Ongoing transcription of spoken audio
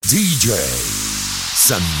DJ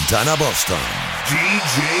Santana Boston.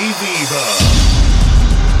 DJ Viva.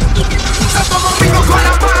 Santo Domingo con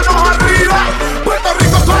las manos arriba. Puerto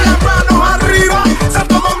Rico con las manos arriba.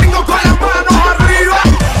 Santo Domingo con las manos arriba.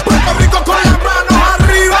 Puerto Rico con las manos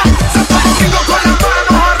arriba. Santo Domingo con las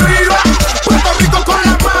manos arriba. Puerto Rico con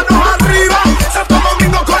las manos arriba. Santo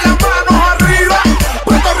Domingo con las manos arriba.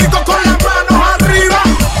 Puerto Rico con las manos arriba.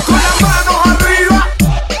 Con las manos arriba.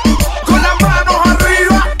 Con las manos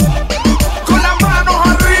arriba. Con las manos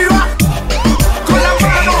arriba. Con las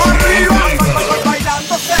manos arriba.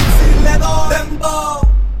 Bailando sexy le doy dembow,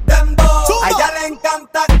 dembow. A ella le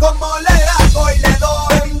encanta como le hago y le doy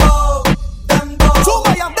dembow, dembow.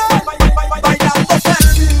 Bailando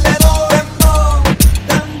sexy le doy dembow,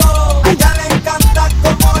 dembow. A ella le encanta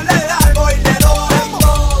como le hago y le doy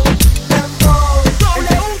dembow, dembow.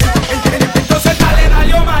 Entonces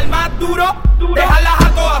dale Omar, más duro. Déjalas a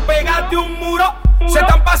todas pegarte un muro. Se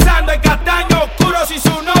están pasando el castaño oscuro si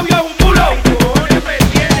su novio es un mulo.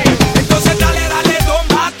 Entonces dale dos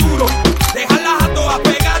más duro. Déjalas a todas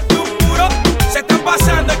pegarte un muro. Se están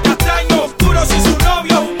pasando el castaño oscuro si su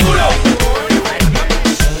novio es un mulo.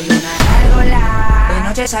 Soy una gárgola. De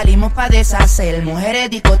noche salimos pa' deshacer. Mujeres,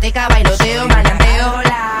 discoteca, bailoteo, maleanteo.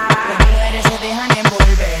 Las mujeres se dejan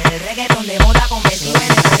envolver. El reggaetón de moda convertido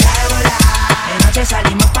en esta gárgola. De noche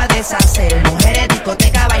salimos pa' deshacer. Mujeres,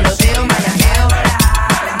 discoteca, bailoteo, maleanteo.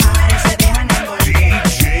 Las mujeres se dejan envolver.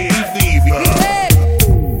 DJ Viva.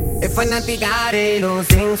 Es fanática de lo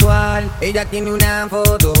sensual. Ella tiene una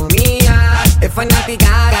foto mía. Es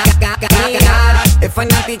fanática, es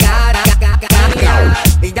fanática.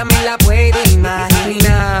 Ella me la puedo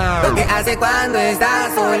imaginar. Lo que hace cuando está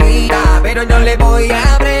solita. Pero no le voy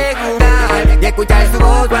a preguntar. Y escuchar su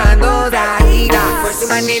voz cuando se agita. Por su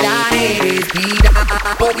manera de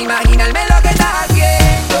respirar. Puedo imaginarme lo que está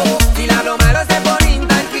haciendo. Si la hablo malo se pone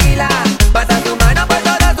intranquila. Pasa su mano por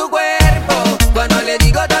todo su cuerpo. Cuando le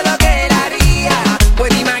digo todo lo que él haría.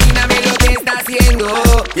 Puedo imaginarme lo que está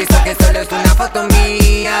haciendo. Y eso que solo es una foto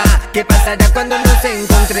mía. ¿Qué pasará cuando nos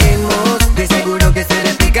encontremos? De seguro que se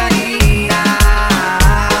le picaría.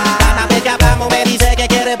 Cada vez que hablamos me dice que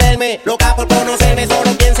quiere verme. Loca por conocerme,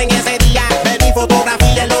 solo piensa en ese día. Ver mi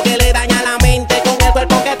fotografía es lo que le daña la mente. Con el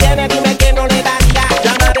cuerpo que tiene, dime que no le daría.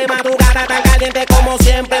 Llama de madrugada tan caliente como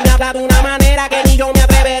siempre. Me habla de una manera que ni yo me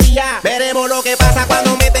atrevería. Veremos lo que pasa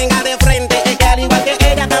cuando me tenga de frente. Es que al igual que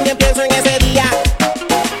ella también pienso en ese día.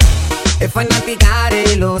 Es fanática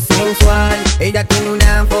de lo sensual. Ella tiene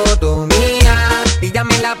una foto mía. Y ya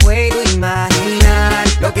me la puedo imaginar.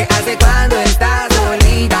 Lo que hace cuando está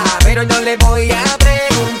solita. Pero no le voy a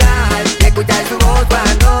preguntar. Escuchar su voz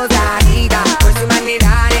cuando se agita. Por su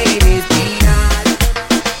manera de respirar.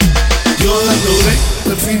 Yo dando break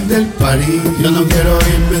al fin del party. Yo no quiero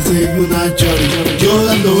irme sin una chori. Yo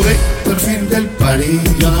dando break al fin del party.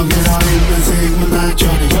 Yo no quiero irme sin una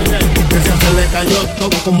chori. Que se le cayó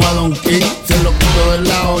todo como a Don King. Se lo quitó del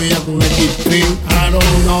lado y ya con el X-String. I don't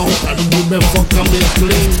know, I don't give a fuck, I'm being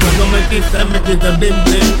clean. Cuando me quita el bling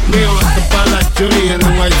bling. Mío, esto para la chori en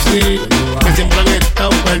NYC. Que siempre han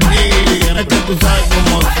estado perdidos. Es que tú sabes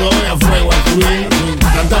cómo soy, a fuego azul.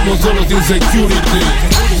 Cantamos solo sin security.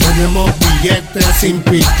 Tenemos billetes sin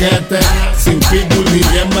piquete, sin pitbull ni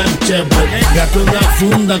bien manchepe. Gasto una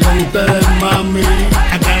funda con ustedes, mami.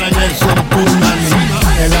 Acá la que son punani.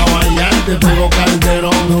 El aguayante pegó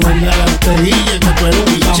calderón. No venga la tejilla que tú eres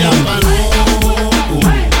un chapanón.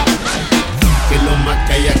 Que lo más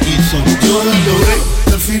que hay aquí son. Yo dando break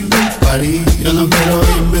al fin del party. Yo no quiero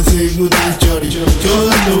irme sin una chori. Yo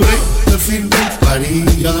dando break al fin del party.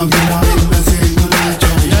 Yo no quiero irme sin una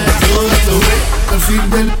chori. Yo dando break al fin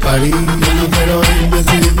del party. Yo no quiero irme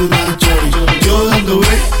sin una chori. Yo dando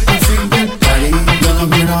break al fin del party. Yo no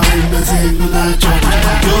quiero irme sin una chori.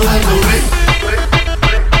 Yo dando break.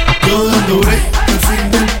 Yo dando break al fin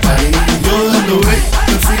del party. Yo dando break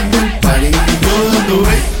al fin del party. Yo dando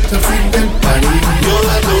break al fin del party. Yo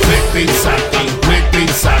dando break.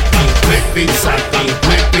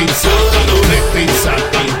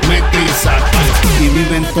 Me pensati. Y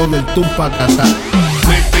viven todo el tumpacatá.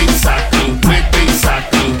 Me pensati.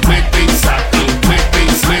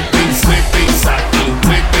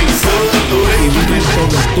 Y viven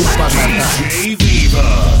todo el tumpacatá. DJ Viva.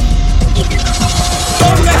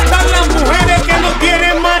 ¿Dónde están las mujeres que no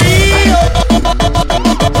tienen marido?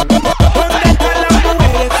 ¿Dónde están las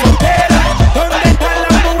mujeres solteras? ¿Dónde están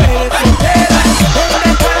las mujeres solteras? ¿Dónde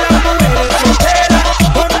están las mujeres solteras?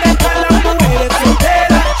 ¿Dónde están las mujeres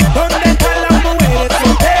solteras? ¿Dónde están las mujeres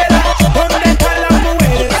solteras? ¿Dónde están las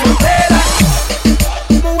mujeres solteras?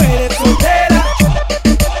 Mujeres solteras.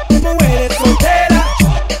 Mujeres solteras.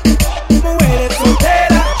 Mujeres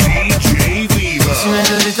solteras.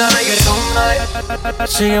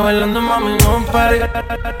 Sigue bailando, mami, no pare.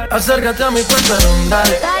 Acércate a mi pantalón,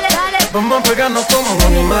 dale. Vamos a pegarnos como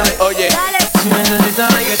animales. Oye, si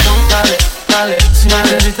necesitas reggaetón, dale, dale. Si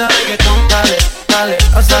necesitas reggaetón, dale, dale.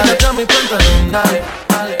 Acércate a mi pantalón, dale,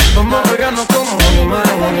 dale. Vamos a pegarnos como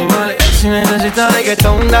animales. Si necesitas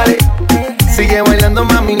reggaetón, dale. Sigue bailando,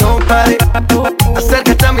 mami, no pare.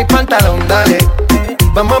 Acércate a mi pantalón, dale.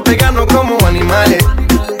 Vamos a pegarnos como animales.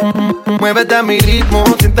 Muévete a mi ritmo,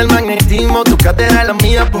 siente el magnetismo. Tu cadera es la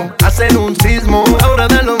mía, pum, hacen un sismo. Ahora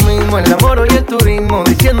da lo mismo, el amor y el turismo.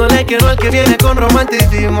 Diciéndole que no al que viene con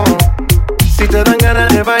romanticismo. Si te dan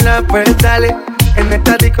ganas de bailar, pues dale. En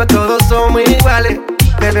esta disco todos somos iguales.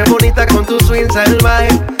 Te ves bonita con tu swing salvaje.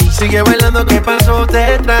 Sigue bailando, ¿qué pasó?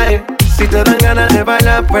 Te trae. Si te dan ganas de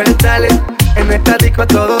bailar, pues dale. En esta disco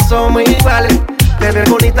todos somos iguales. Te ves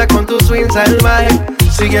bonita con tu swing salvaje.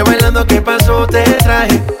 Sigue bailando, ¿qué pasó? Te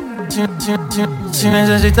traje. Si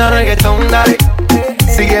necesitas reggaetón, dale.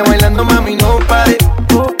 Sigue bailando, mami, no pare.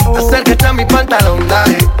 Acércate a mi pantalón,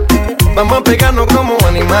 dale. Vamos a pegarnos como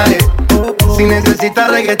animales. Si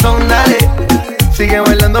necesitas reggaetón, dale. Sigue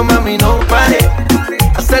bailando, mami, no pare.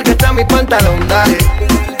 Acércate a mi pantalón, dale.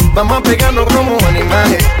 Vamos a pegarnos como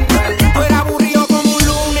animales. Tú eres aburrido como un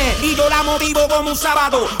lunes y yo la motivo como un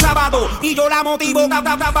sábado, y yo la motivo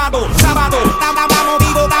sábado,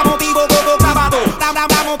 la motivo, todo sábado, la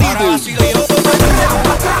motivo. Ahora sí lo yo.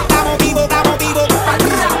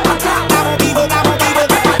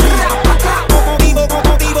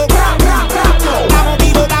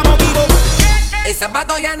 El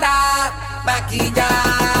zapato ya anda maquillada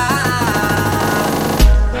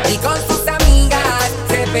y con sus amigas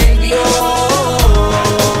se perdió.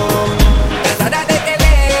 Cansada de que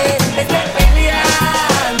le estén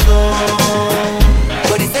peleando,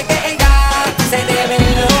 por eso es que ella se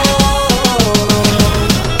reveló.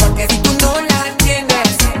 Porque si tú no la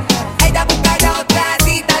entiendes, ella buscará otra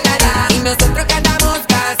cita, y nosotros que andamos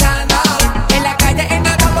cazando en la calle en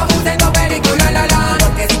Nota como un centro película,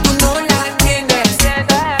 porque si tú no la entiendes,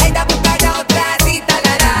 ella buscará otra cita,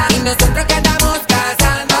 y nosotros que andamos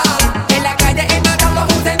cazando en la calle en Nota como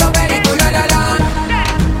un centro película,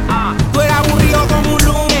 Tú eres aburrido como un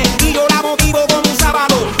lunes y yo la motivo como un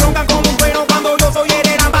sábado. Roncan como un cuero cuando yo soy el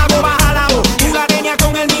relámpago bajado. Tú la tenías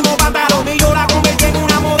con el mismo pantalón y yo la convertí en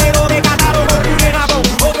una modelo de catálogo. Un Japón,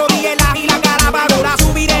 otro día en la y la cara pago. La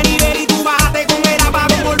subí de nivel y tú bajaste con el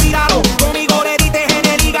apagón. Olvídalo, conmigo le diste en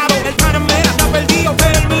el hígado. El Panamera está perdido,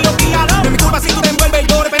 pero el mío guíalo. No es mi culpa si tú te envuelves,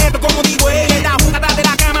 yo te penetro como digo ella. La junta atrás de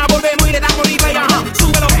la cama, volvemos y le damos replay.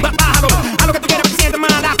 Súbelo, bájalo, a lo que tú quieras que sientes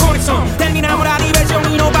más la conexión. Terminamos la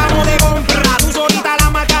diversión y nos vamos de compra. Tú solita la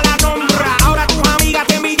marca la nombra. Ahora tus amigas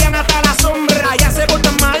te envidian hasta la sombra. Ya se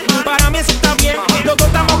portan mal, para mí eso está bien. Los dos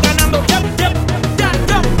estamos ganando,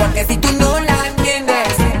 porque si tú no la entiendes,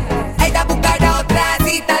 ella buscará otra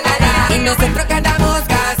cita, y nosotros que andamos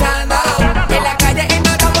cazando en la calle en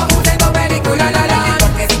Nota como un centro película,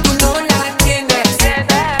 porque si tú no la entiendes,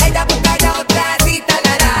 ella buscará otra cita,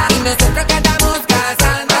 y nosotros que andamos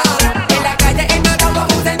cazando en la calle en Nota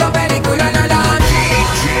como un centro película,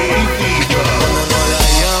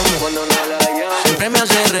 Cuando no la llamo, siempre me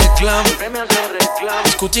hace reclamo.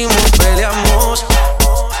 Discutimos, peleamos,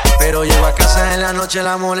 pero llego a casa en la noche, el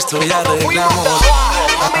amor estoy ya reclamo. Mami,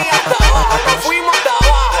 hasta abajo, nos fuimos hasta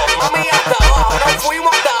abajo. Mami, hasta abajo, nos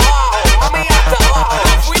fuimos hasta abajo. Mami, hasta abajo,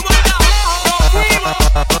 nos fuimos hasta abajo. Nos fuimos. Nos fuimos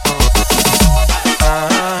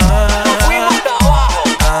hasta abajo.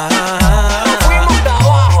 Nos fuimos hasta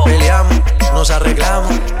abajo. Peleamos, nos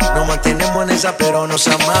arreglamos, nos mantenemos en esa, pero nos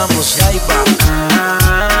amamos. Y ahí va.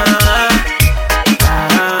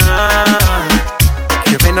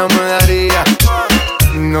 Qué pena me daría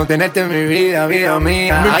no tenerte en mi vida, vida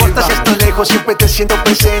mía. No importa si estás lejos, siempre te siento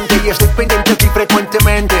presente y estoy pendiente de ti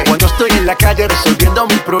frecuentemente. Cuando estoy en la calle resolviendo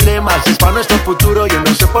mis problemas, es para nuestro futuro, yo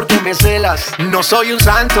no sé por qué me celas. No soy un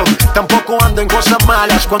santo, tampoco ando en cosas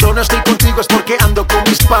malas. Cuando no estoy contigo es porque ando con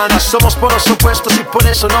mis panas. Somos polos opuestos y por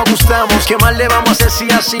eso nos gustamos. ¿Qué más le vamos a hacer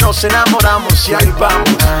si así nos enamoramos? Y ahí vamos.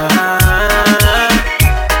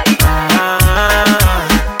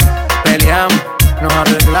 Peleamos, nos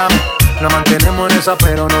arreglamos, nos mantenemos en esa,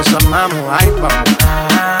 pero nos amamos. Ahí vamos.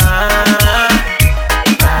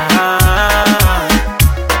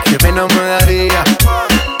 Qué pena me daría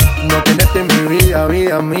no tenerte en mi vida,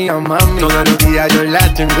 vida mía, mami. Todos los días yo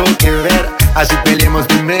la tengo que ver, así peleemos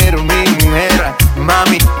primero, mi mujer.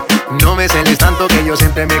 Mami, no me celes tanto que yo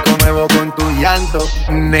siempre me conmuevo con tu llanto.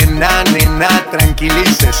 Nena, nena,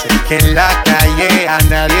 tranquilícese, que en la calle a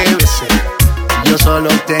nadie bese. Yo solo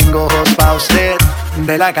tengo ojos pa' usted,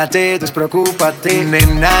 relájate, despreocúpate.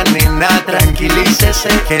 Nena, nena, tranquilícese,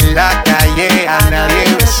 que en la calle a nadie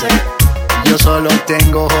bese. yo solo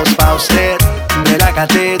tengo ojos pa' usted.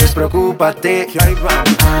 Relájate, despreocúpate. Y ahí vamos.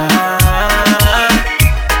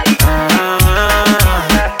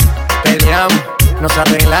 Peleamos, nos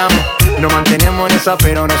arreglamos, nos mantenemos en esa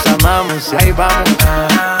pero nos amamos. Y ahí vamos.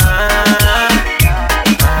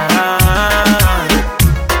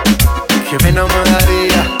 Que me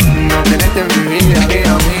enamoraría no tenerte en mi vida,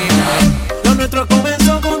 vida mía. Lo nuestro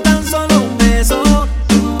comenzó con tan solo un beso, oh,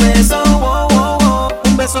 oh, oh.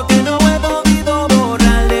 Un beso que no he podido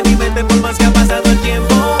borrar de mi mente por más que ha pasado el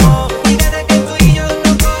tiempo. Y desde que tú y yo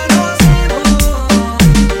nos conocemos,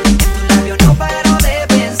 en tu labio no paro de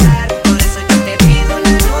pensar. Por eso yo te pido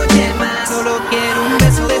una noche más. Solo quiero un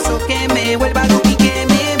beso de esos que me vuelva loco y que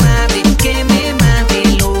me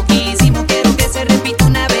mate loquísimo. Quiero que se repita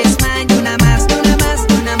una vez más y una más, y una más,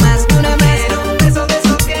 y una más, y una más. Quiero un beso de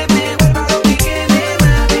esos que me vuelva loco y que me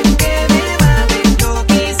mate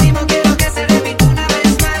loquísimo. Quiero que se repita una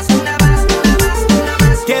vez más, una más, una más, una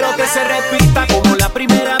más. Quiero que se repita como la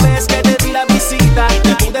primera vez que te di la visita y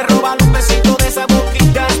te pude robar un besito de esa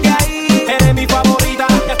boquita. De ahí eres mi favorita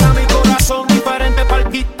y hasta mi corazón diferente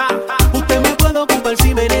palpita. Usted me puede ocupar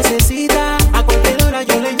si me necesita. A cualquier hora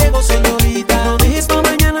yo le llego, señorita. No dejes pa'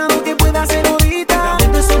 mañana lo que pueda hacer ahorita.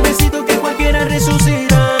 Dame esos besitos que cualquiera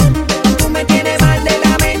resucita. Tú me tienes mal de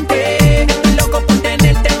la mente, loco por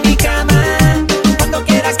tenerte en mi cama. Cuando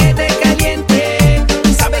quieras que te caliente,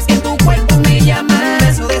 sabes que tu cuerpo me llama. Un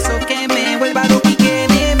beso de esos que me vuelva loco y que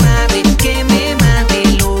me mate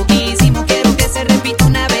loquísimo. Quiero que se repita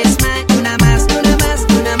una vez más, una más, una más,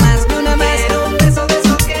 una más, una más. Quiero un beso de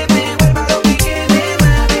esos que me vuelva loco y que me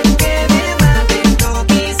mate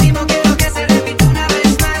loquísimo. Quiero que se repita una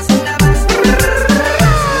vez más, una más, una más.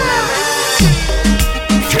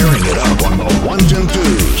 Tearing it up on the ones and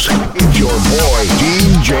twos. It's your boy,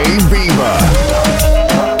 DJ Viva.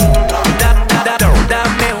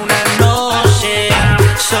 Dame una noche,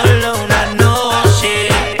 solo una noche,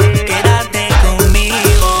 quédate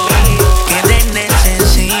conmigo, que te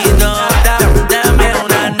necesito. Dame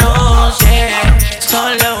una noche,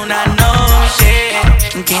 solo una noche,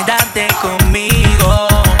 quédate conmigo,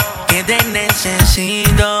 que te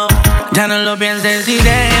necesito. Ya no lo pienses y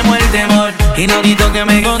dejemos el temor, y no grito que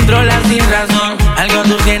me controla sin razón. Algo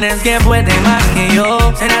tú tienes que puede más que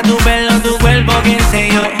yo. Será tu pelo, tu cuerpo, qué sé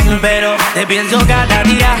yo. Pero te pienso cada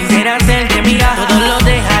día, quisiera hacerte mía. Todo lo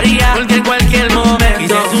dejaría, porque en cualquier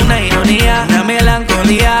momento es una ironía, una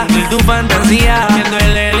melancolía, y tu fantasía. Me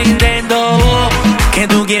duele el intento, que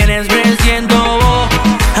tú quieres presiento.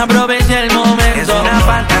 Aprovecha el momento, es una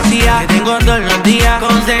fantasía que tengo todos los días,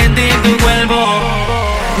 consentir tu cuerpo.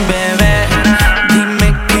 Bebé,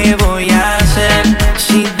 dime qué voy a hacer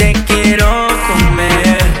si te quiero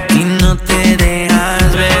comer y no te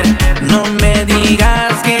dejas ver. No me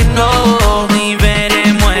digas que no,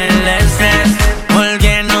 liberemos el estrés,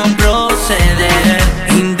 porque no proceder,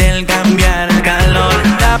 intercambiar calor.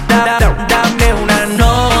 Dame una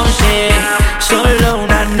noche, solo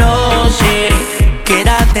una noche,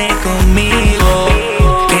 quédate conmigo,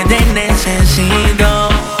 que te necesito.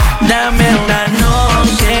 Dame una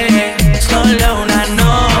noche, solo una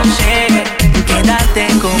noche, quédate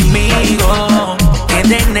conmigo, que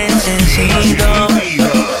te necesito.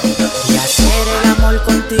 Y hacer el amor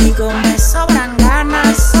contigo me sobran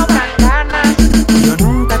ganas, sobran ganas. Yo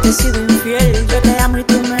nunca te he sido infiel, yo te amo y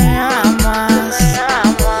tú me amas.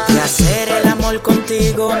 Y hacer el amor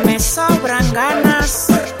contigo me sobran ganas.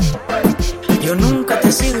 Yo nunca te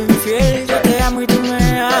he sido infiel, yo te amo y tú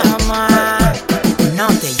me amas. No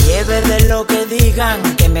te lleves de lo que digan,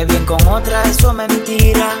 que me ven con otra, eso es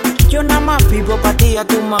mentira. Yo nada más vivo pa' ti, a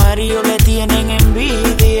tu marido le tienen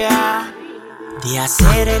envidia. De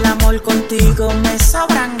hacer el amor contigo me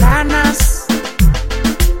sobran ganas.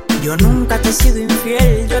 Yo nunca te he sido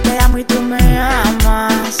infiel, yo te amo y tú me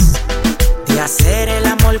amas. De hacer el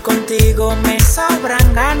amor contigo me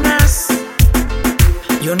sobran ganas.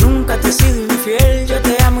 Yo nunca te he sido infiel, yo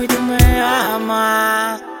te amo y tú me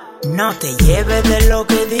amas. No te lleves de lo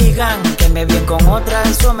que digan, que me ven con otra,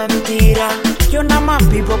 eso es mentira. Yo nada más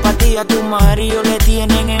vivo pa' ti, a tu marido le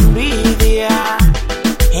tienen envidia.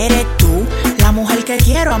 Eres tú, la mujer que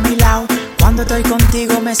quiero a mi lado. Cuando estoy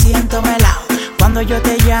contigo me siento melao. Cuando yo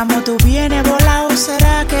te llamo tú vienes volado.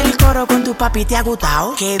 ¿Será que el coro con tu papi te ha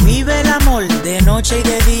gustado? Que vive el amor de noche y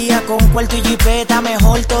de día, con cuarto y jipeta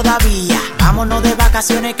mejor todavía. Vámonos de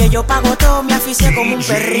vacaciones que yo pago todo. Me aficié como un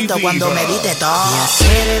perrito cuando me diste todo. Y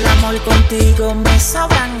hacer el amor contigo me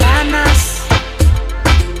sobran ganas.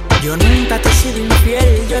 Yo nunca te he sido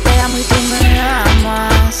infiel, yo te amo y tú me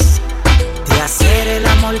amas. De hacer el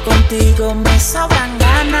amor contigo me sobran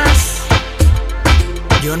ganas.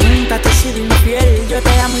 Yo nunca te he sido infiel, yo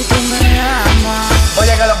te amo y tú me amas.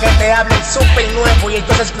 Oye, que lo que te habla es súper nuevo y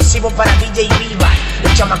esto es exclusivo para DJ Viva.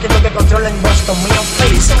 El chamaquito que controla en Boston, mío,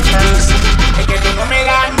 face. Es que tú no me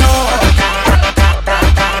das nota.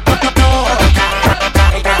 Es que tú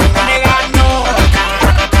no me das nota.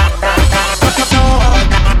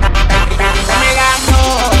 No me das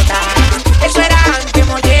nota. Eso era antes,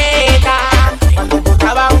 molleta. Cuando tú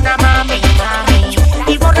estabas una mami,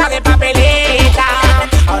 y borra de papeleta.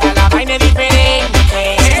 Ahora la vaina es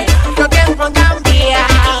diferente. Los tiempos han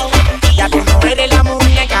cambiado. Ya tú no eres la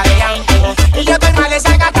muñeca de antes. Y yo estoy mal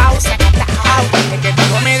desacatado. Es que tú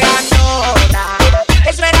no me das nota.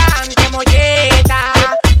 Eso era antes, molleta.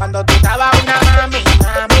 Cuando tú estabas una mami,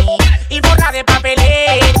 y borra de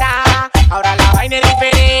papeleta. Ahora la vaina es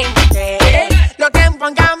diferente. Los tiempos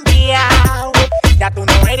han cambiado. Ya tú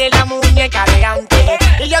no eres la muñeca de antes.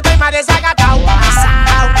 Y yo estoy más desacatado.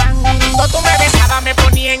 Cuando tú me besabas me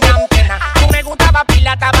ponía en antena. Tú me gustaba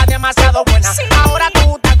pila, estaba demasiado buena. Ahora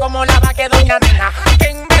tú estás como la vaca de doña nena, que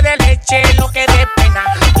en vez de leche lo que de pena.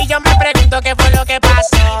 Y yo me pregunto qué fue lo que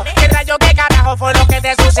pasó. ¿Qué rayo, qué carajo fue lo que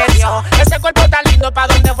te sucedió? Ese cuerpo tan lindo, ¿pa'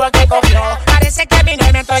 dónde fue que cogió? Parece que vino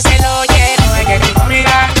y me estoy se lo lleno. Es que tú no me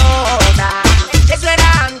das nota. Eso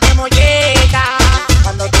era antes, molleta.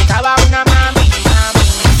 Cuando tú estabas una mami,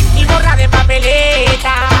 y borra de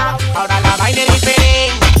papeleta. Ahora la vaina es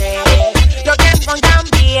diferente. Los tiempos han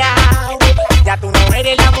cambiado. Ya tú no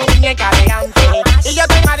eres la muñeca de antes. Y yo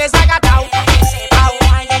estoy más desacatado.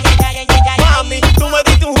 Mami, tú me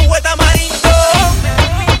diste un juguete amarillo.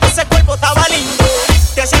 Ese cuerpo estaba lindo.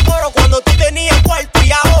 Te hacía coro cuando tú tenías cuarto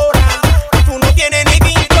y ahora tú no tienes ni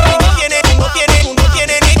tinto. Tú no tienes ni tinto.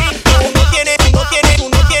 Tú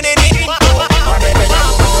no tienes ni tinto.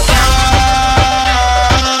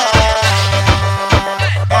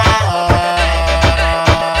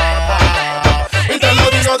 Y te lo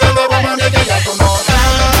digo de nuevo, mami, que ya tú no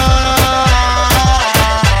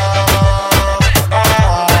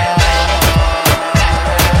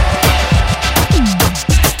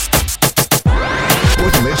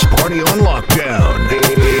Putting this party on lockdown.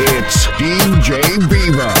 It's DJ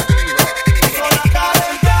Viva.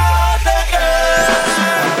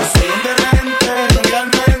 soy un demente,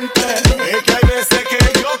 realmente. Es que hay veces que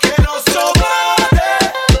yo quiero sobarte.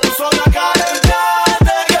 Tú sola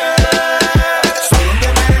calentarte. Soy un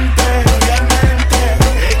demente, realmente.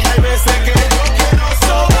 Es que hay veces que yo quiero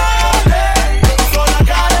sobarte. Tú sola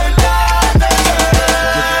calentarte.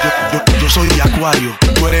 Yo soy de Acuario,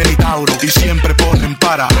 tú eres de Tauro y siempre ponen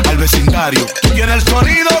para al vecindario. Tú tienes el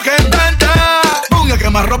sonido que encanta. Ponga que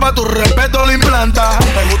más ropa tu respeto lo implanta.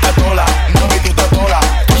 Me gusta tola, no me gusta tola.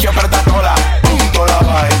 Tú siempre estás tola, punto la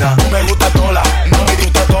vaina. Me gusta tola, no me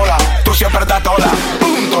gusta tola. Tú siempre estás tola,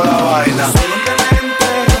 punto la vaina. Soy un demente,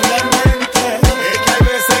 realmente. Es que hay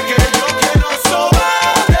veces que yo quiero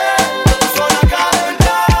sobarte. Tú sola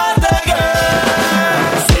calentarte.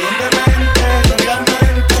 Soy un demente,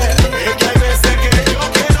 realmente. Es que hay veces que yo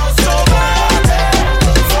quiero sobarte.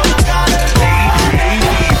 Tú sola calentarte.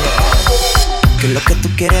 ¿Qué es lo que tú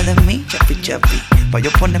quieres de mí, chapi chapi? Pa' yo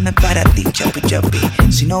ponerme para ti, chapi chapi.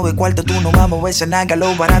 Si no ve cuarto tú no vamos a ver nada.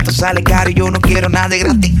 Lo barato sale caro y yo no quiero nada de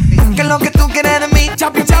gratis. ¿Qué es lo que tú quieres de mí,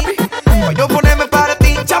 chapi chapi? Pa' yo ponerme para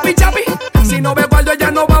ti, chapi chapi. Si no ve cuando ya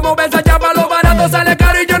no vamos a ver esa chapa, lo barato sale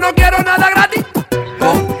caro y yo no quiero nada gratis.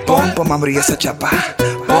 Pom, mambrí esa chapa.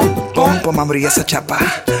 Pom, mambrí esa chapa.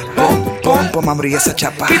 Pom, mambrí esa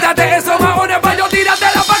chapa. Quítate esos maones pa' yo tirarte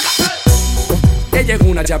la paca. Ella es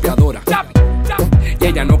una chapeadora y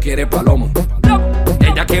ella no quiere palomo.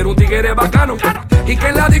 Ella quiere un tigre bacano y que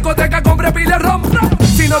en la discoteca compre pile romo.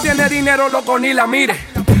 Si no tiene dinero, loco, ni la mire.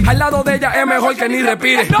 Al lado de ella es mejor que ni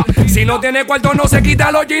respire. Si no tiene cuarto, no se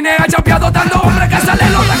quita los jeans. Ha chapeado tanto hombre que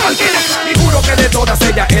salen los recortines. Y juro que de todas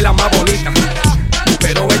ella es la más bonita,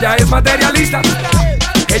 pero ella es materialista.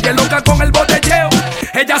 Ella es loca con el botelleo.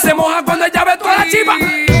 Ella se moja cuando ella ve toda la chiva.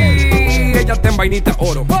 Ella está en vainita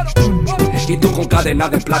oro y tú con cadena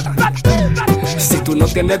de plata. Si tú no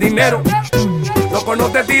tienes dinero, loco, no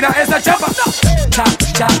te tira esa chapa. Cha,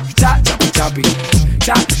 cha, cha, chapi, chapi.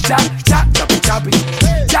 Cha, cha, cha, chapi, chapi.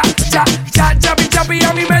 Cha, cha, cha, chapi, chapi.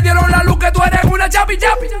 A mí me dieron la luz que tú eres una chapi,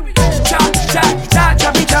 chapi. Cha, cha, cha,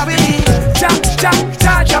 chapi, chapi. Cha, cha,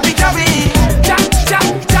 cha, chapi, chapi. Cha, cha,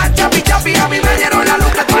 cha, chapi, chapi. A mí me dieron la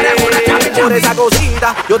luz que tú eres una chapi, chapi. Por esa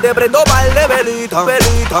cosita, yo te prendo par de velita,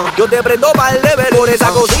 velita. Yo te prendo par de velita. Por esa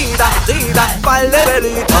cosita, cita, par de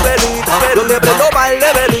velita, velita. Yo te prendo par de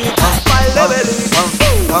velita, par de velita.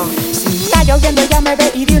 Si está lloviendo ella me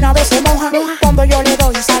ve y de una vez se moja. Cuando yo le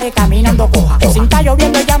doy sale caminando coja. Si está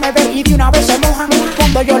lloviendo ella me ve y de una vez se moja.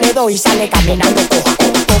 Cuando yo le doy sale caminando coja.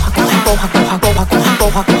 Coja, coja, coja, coja, coja, coja, coja.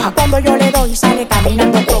 Cuando yo le doy sale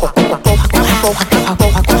caminando coja.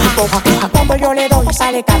 Cuando yo le doy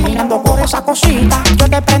sale caminando por esa cosita. Yo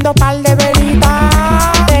te prendo par de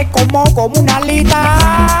velitas, te como una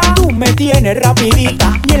alita. Tú me tienes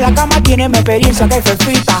rapidita y en la cama tienes mi experiencia que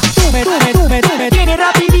fefita. Tú me tienes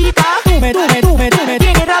rapidita. Tú me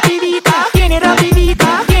tienes rapidita. Tienes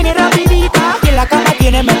rapidita y en la cama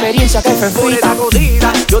tienes mi experiencia que fefita. Por esa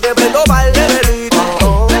cosita yo te prendo par de velitas.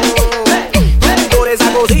 Por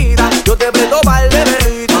esa cosita yo te prendo par de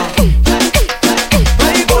velitas.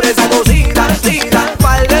 Por esa cosita,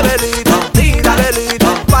 par de velitas.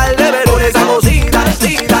 Par de velitas. Por esa cosita,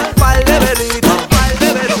 par de velitas.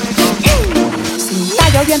 Si está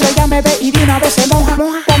lloviendo ella me ve y de una vez se moja.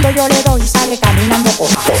 Cuando yo le doy sale caminando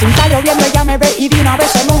coja. Si está lloviendo ella me ve y de una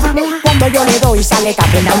vez se moja. Cuando yo le doy sale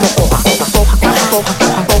caminando coja.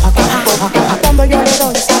 Cuando yo le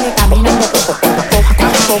doy sale caminando coja.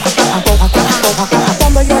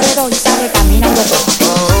 Cuando yo le doy sale caminando coja.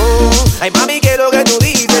 Ay mami, que lo que tú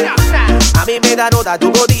dices a mí me da nota,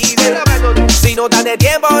 tú no dices. Si no das de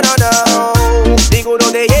tiempo, no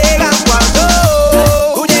ninguno te llega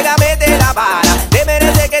cuando tú llegas, mete la vara. Te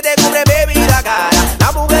merece que te cubre bebida cara.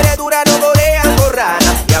 Las mujeres duras no corean con rana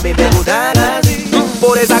y a mí me gustan así.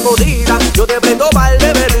 Por esa cosita yo te prendo par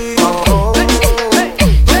de velitas.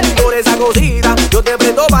 Por esa cosita yo te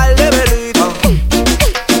prendo par de velitas.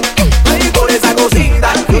 Por esa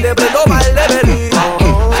cosita yo te prendo par de velitas.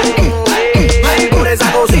 Por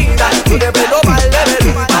esa cosita yo te prendo par de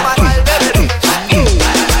velitas.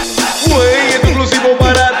 Güey, es exclusivo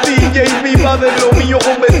para DJ Viva, de lo mío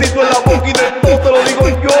con besito en la boca y de todo te lo digo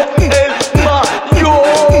yo, el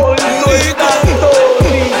mayor. No es tanto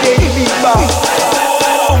DJ Viva.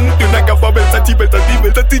 Ponte una capa Versace.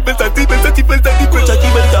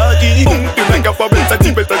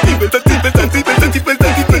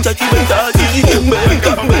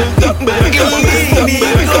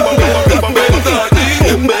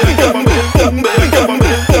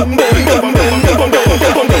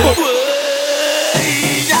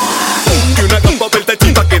 Ponte una capa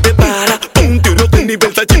Versace. Pa' que te para. Ponte unos tenis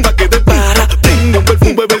Versace pa' que te para. Tengo un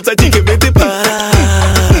perfume Versace que me te para.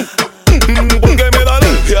 Porque me da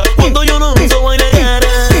alergia cuando yo no uso vaina cara.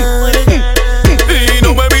 Y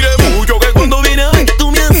no me mire mucho que cuando viene a ver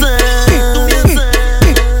tú me azaras.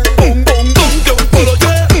 Ponte un polo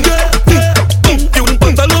ponte un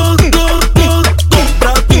pantalón,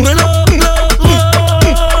 cómprate un reloj.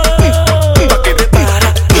 Pa' que te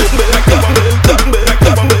para.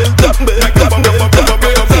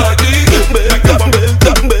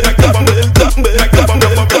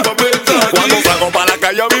 Cuando salgo pa' la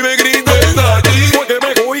calle a mí me grito porque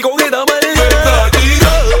me cogí con esta maleta.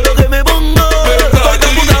 Lo que me pongo estoy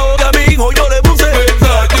tan putado que a mi hijo yo le puse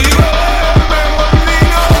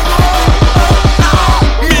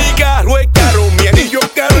mi carro es caro, mi anillo es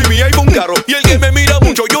caro y mi iPhone caro. Y el que me mira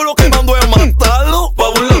mucho yo lo que mando es matarlo pa'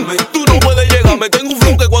 burlarme. Tú no puedes llegarme, tengo un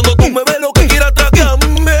flow que cuando tú me ves lo que quieras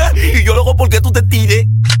traquearme. Y yo lo hago porque tú te tires.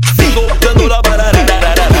 Sigo dando la parada.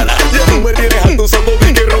 Ya tú me tienes alto usando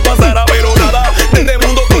mi que ropa pasará, pero nada. De este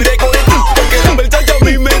mundo estoy desconectado porque la muchacha a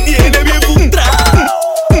mí me tiene bien frustrado.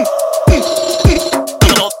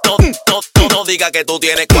 No diga que tú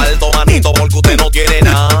tienes cuarto, manito, porque usted no tiene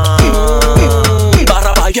nada.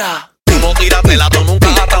 Barra pa' allá. Tú no tiraste la, tú nunca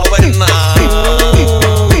has atado ver nada.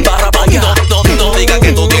 Barra pa' allá. No diga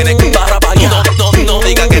que tú tienes barra pa' allá. No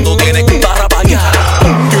diga que tú tienes barra pa' allá.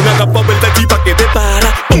 Ponte una capa Versace pa' que te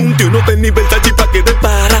para. Ponte unos tenis Versace pa' que te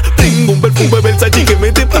para. Tengo un perfume Versace que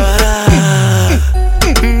me te para.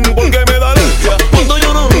 Porque me da alergia cuando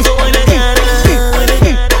yo no uso vaina cara.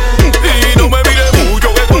 Y no me mire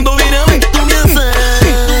mucho que cuando viene a ver tú me azaras.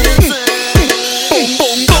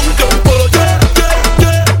 Ponte un polo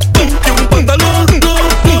ponte un pantalón,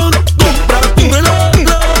 cómprate un reloj.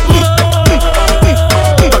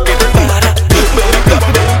 Pa' que te para.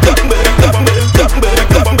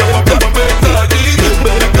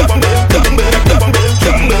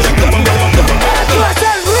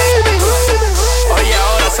 Oye,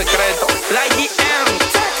 ahora secreto.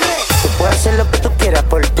 Tú puedes hacer lo que tú quieras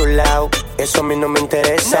por tu lado, eso a mí no me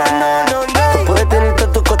interesa. Tú puedes tener todo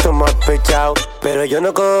tu coto más pechado, pero yo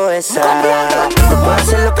no cojo esa. Tú puedes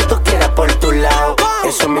hacer lo que tú quieras por tu lado,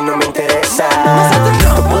 eso a mí no me interesa.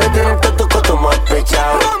 Tú puedes tener todo tu coto más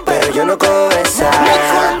pechado, pero yo no cojo esa.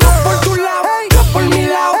 Por tu lado, yo por mi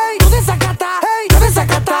lado. Tú desacatado, yo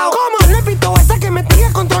desacatado. ¿Cómo? Repito esa que me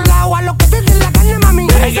tenga controlado. A lo que te den la carne, mami.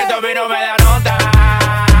 Es que tu no me da nota.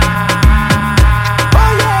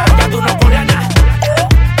 Ya tú no corres nada.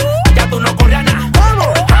 Ya tú no corres nada.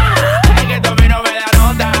 Es que tu no me da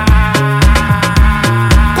nota.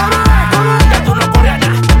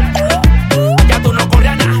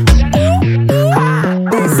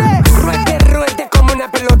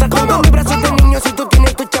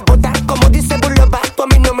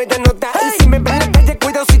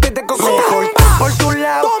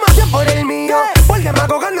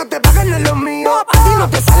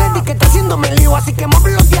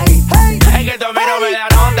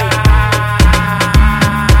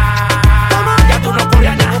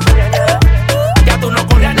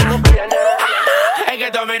 Es que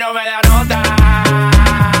tú a mí no me da nota.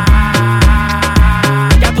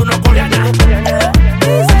 Ya tú no corres nada.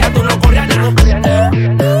 Ya tú no corres nada.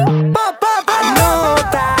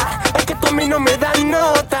 Nota, es que tú a mí no me das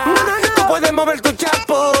nota. Tú puedes mover tu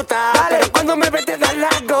chapota, pero cuando me ves te das la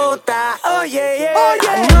gota. Oye,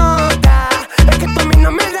 nota, es que tú a mí no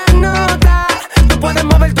me das nota. Tú puedes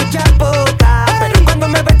mover tu chapota, pero cuando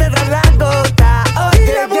me ves te das la gota.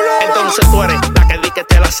 Oye, entonces tú eres la que di que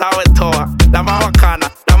te la sabes toda, la más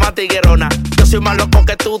bacana, la más tiguerona. Yo soy más loco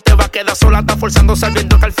que tú, te vas a quedar sola. Estás forzando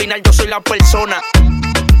sabiendo que al final yo soy la persona.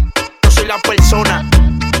 Yo soy la persona.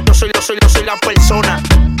 Yo soy la persona.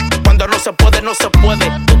 Cuando no se puede, no se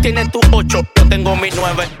puede. Tú tienes tu 8, yo tengo mi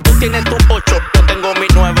 9. Tú tienes tu 8, yo tengo mi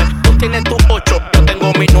 9. Tú tienes tu 8, yo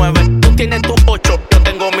tengo mi 9. Tú tienes tu 8, yo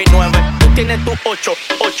tengo mi 9. Tú tienes tu 8,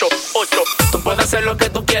 8, 8. Tú puedes hacer lo que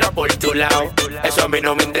tú quieras por tu lado, eso a mí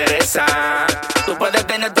no me interesa. Tú puedes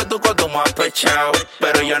tener todo tu consumo apechado,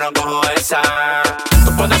 pero yo no cojo esa.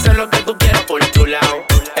 Tú puedes hacer lo que tú quieras por tu lado,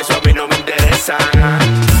 eso a mí no me interesa.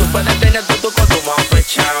 Tú puedes tener todo tu consumo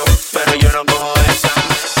apechado, pero yo no cojo esa.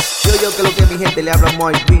 Yo que lo que mi gente le habla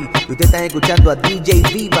Moy B. Y ustedes están escuchando a DJ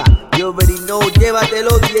Viva. You already know,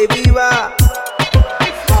 llévatelo DJ Viva.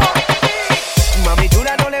 Mami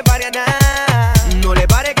chula, no le pare a nada. No le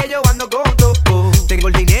pare que yo ando con todo. Tengo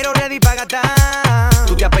el dinero ready para gastar.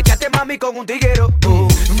 Tú te apechaste, mami, con un tiguero.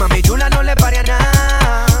 Mami chula, no le pare a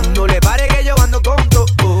nada. No le pare que yo ando con todo.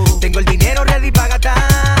 Tengo el dinero ready para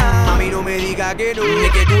gastar. Mami, no me diga que no.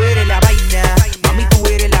 Es que tú eres la vaina. Mami, tú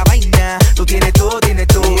eres la vaina. Tú tienes todo, tienes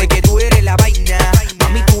todo. Es que tú eres la vaina.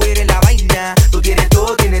 Mami, tú eres la vaina. Tú tienes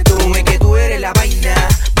todo, tienes todo. Es que tú eres la vaina.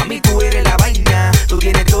 Mami, tú eres la vaina. Tú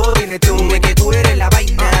tienes todo, tienes todo. Es que tú eres la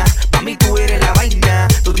vaina. Mami, tú eres la vaina.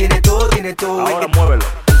 Tú tienes todo, tienes todo. Ahora muévelo.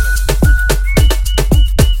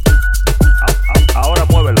 Ahora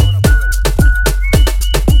muévelo.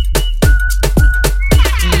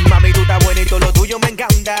 Mami, tú estás buena y todo lo tuyo me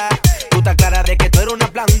encanta. Tú estás clara de que tú eres una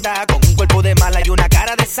planta, con un cuerpo de mala y una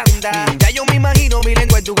cara de santa. Ya yo me imagino mi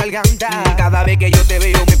lengua en tu garganta. Cada vez que yo te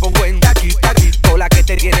veo me pongo en taqui, taqui. Todas las que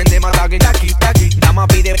te tienen de matar que taqui, taqui. Nada más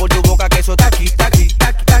pide por tu boca que eso taqui, taqui,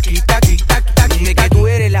 taqui, taqui, taqui, taqui, taqui. Es que tú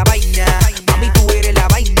eres la vaina, mami, tú eres la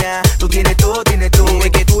vaina. Tú tienes todo, tienes todo.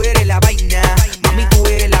 Es que tú eres la vaina, mami, tú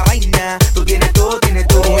eres la vaina. Tú tienes todo, tienes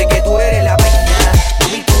todo. Es que tú eres la vaina,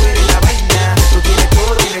 mami, tú eres la vaina. Tú tienes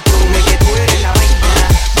todo, tienes todo. Es que tú eres la vaina,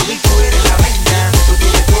 mami, tú eres la vaina. Tú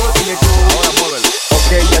tienes todo, tienes todo. Ahora muévelo.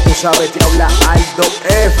 Ok, ya tú sabes, te habla Aldo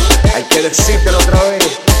F. Hay que decírtelo otra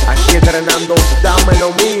vez. Aquí entrenando, dame lo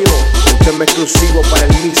mío. Un tema exclusivo para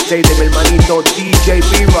el mixtape de mi hermanito DJ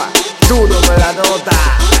Viva. Tú no me la nota.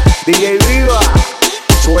 DJ Viva,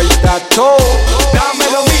 suelta todo. dame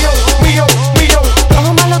lo mío, mío, mío.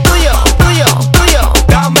 Toma lo tuyo, tuyo, tuyo.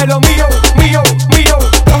 Dame lo mío, mío, mío.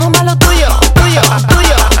 Toma lo tuyo, tuyo,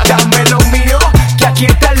 tuyo. Dame lo mío, que aquí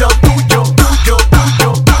está lo tuyo, tuyo,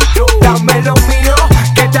 tuyo, tuyo. Dame lo mío,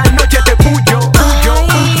 que esta noche te puyo, puyo,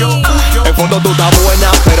 puyo, puyo. En fondo tú estás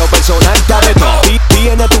buena, pero personal está de todo.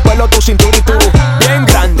 Tiene tu pelo, tu cintura y tú bien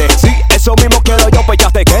grande. Sí, eso mismo quiero yo, pues ya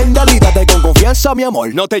te queda. Lídate con confianza, mi amor.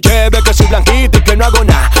 No te lleves que soy blanquito y que no hago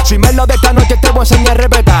nada. Si me lo de esta noche te voy a enseñar a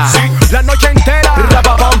respetar. Sí, la noche entera.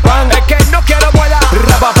 Rapa pam pam. Es que no quiero volar.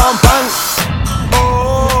 Rapa pam pam.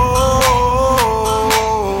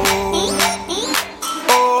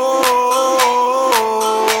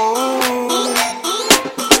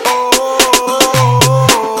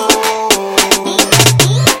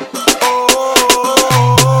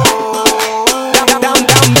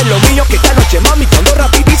 Dame lo mío que esta noche, mami, cuando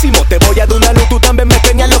rapidísimo te voy a dar una luz, tú también me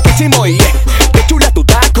tenías loquísimo. Y qué chula tú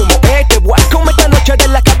estás como te voy a comer esta noche de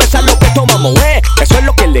la cabeza lo que tomamos, eso es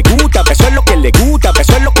lo que le gusta, eso es lo que le gusta,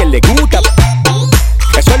 eso es lo que le gusta.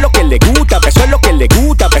 Eso es lo que le gusta, eso es lo que le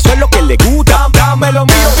gusta, eso es lo que le gusta. Dame lo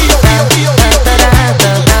mío, mío, mío, mío, mío.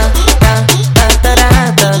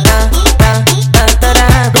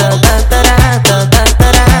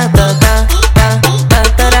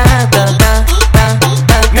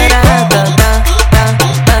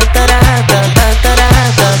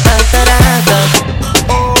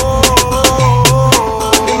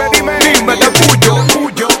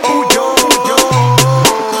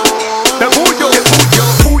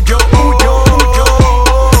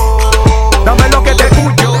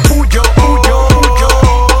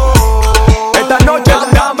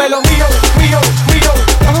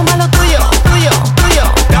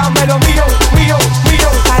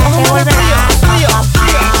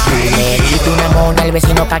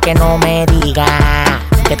 Pa' que no me diga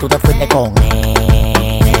que tú te fuiste con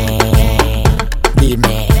él.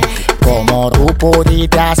 Dime, Como tú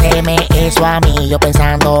pudiste hacerme eso a mí, yo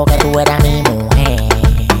pensando que tú eras mi mujer.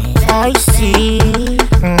 Ay, sí.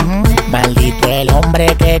 Maldito el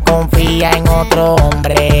hombre que confía en otro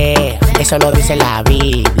hombre. Eso lo dice la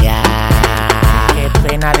Biblia. Qué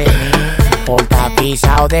pena de mí. Por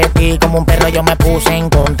tapizado de ti como un perro yo me puse en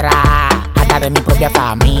contra hasta de mi propia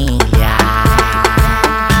familia.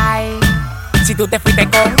 Ay. Si tú te fuiste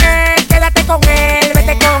con él, quédate con él,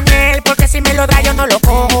 vete con él, porque si me lo da yo no lo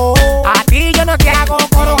cojo. A ti yo no te hago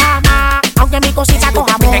coro jamás, aunque mi cosita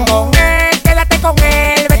coja mojo. Vete con él, quédate con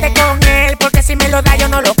él, vete con él, porque si me lo da yo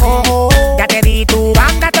no lo cojo. Ya te di tu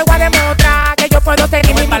banda, te voy a demostrar que yo puedo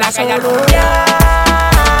tener mi para la solución.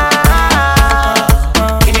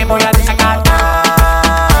 Y me voy a desacar.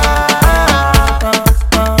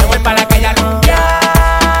 Me voy para la calle a rumbear.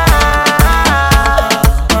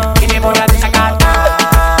 Y me voy a desacar.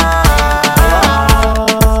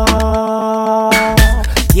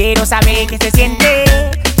 Quiero saber qué se siente,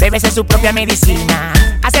 bébese su propia medicina.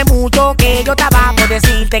 Hace mucho que yo estaba por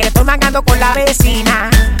decirte que estoy mangando con la vecina.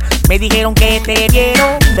 Me dijeron que te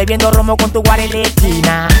vieron bebiendo romo con tu guarda en la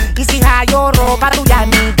esquina. Y si hallo ropa tuya en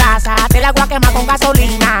mi casa, te la voy a quemar con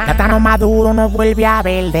gasolina. Plátano maduro no vuelve a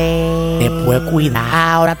verde. Después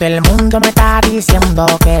cuida, ahora todo el mundo me está diciendo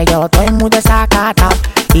que yo estoy muy desacatado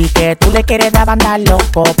y que tú le quieres dar banda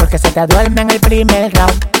loco porque se te duerme en el primer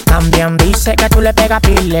round. También dice que tú le pegas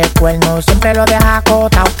pile cuerno, siempre lo dejas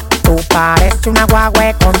acotado. Tú pareces una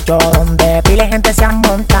guagua concho donde pile gente se han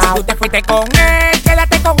montado. Si tú te fuiste con él,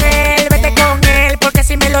 quédate con él, vete con él, porque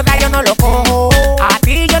si me lo da yo no lo cojo. A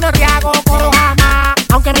ti yo no te hago coro jamás,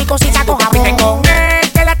 aunque mi cosita coja mojo. Vete con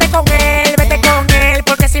él, quédate con él, vete con él,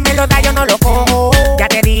 porque si me lo da yo no lo cojo. Ya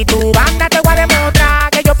te di tu banda, te voy a demostrar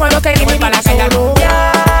que yo puedo tener mi para la solución.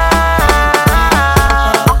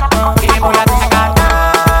 Y me voy a desacar.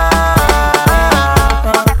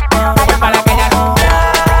 Voy para la calle a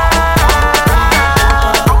rumbear.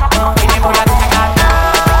 Y me voy a desacar.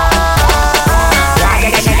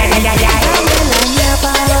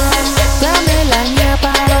 Dame la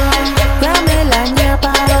ñapa, dame la ñapa, dame la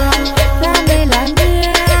ñapa, dame la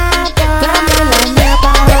ñapa, dame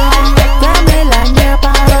la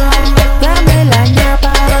ñapa, dame la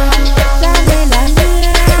ñapa, dame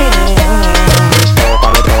la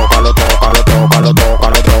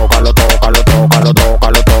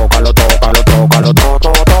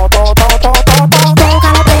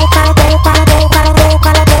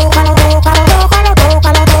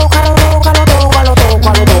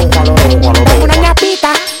Una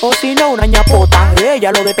ñapita, o si no una ñapota.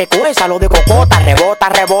 Ella lo de pecuesa, lo de cocota. Rebota,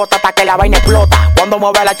 rebota hasta que la vaina explota. Cuando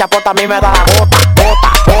mueve la chapota a mí me da la gota.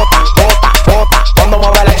 Gota, gota, gota, gota. Cuando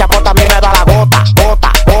mueve la chapota a mí me da la gota.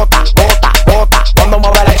 Gota, gota, gota, gota. Cuando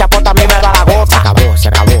mueve la chapota a mí me da la gota. Se acabó, se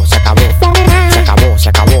acabó, se acabó. Se acabó, se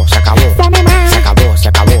acabó, se acabó. Se acabó, se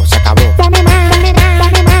acabó, se acabó. Se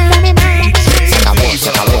acabó, se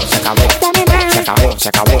acabó, se acabó. Se acabó, se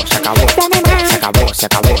acabó, se acabó. Se acabó, se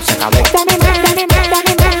acabó, se acabó.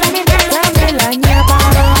 Dame la ñapa, dame la ñapa,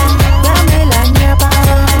 dame la ñapa,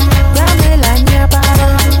 dame la ñapa,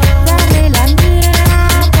 dame la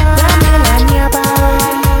ñapa,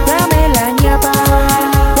 dame la ñapa,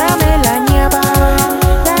 dame la ñapa,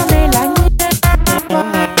 dame la ñapa.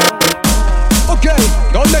 Ok,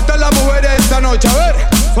 ¿dónde están las mujeres esta noche? A ver,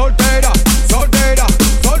 soltera, soltera,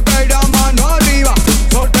 soltera, mano arriba.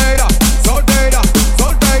 Soltera, soltera,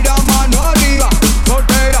 soltera, mano arriba.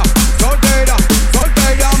 Soltera, soltera,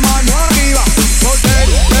 soltera, mano arriba.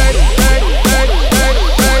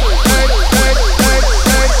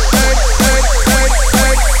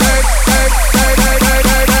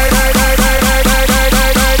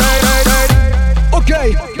 Ok,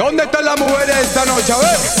 ¿dónde están las mujeres esta noche? A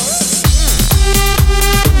ver.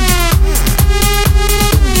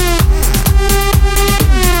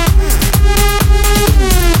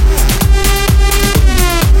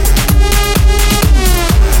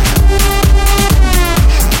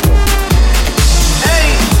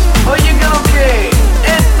 Oye, creo que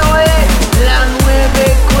esto es la nueva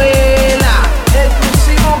escuela,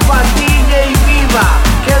 exclusivo para DJ Viva,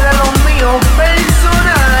 que de lo mío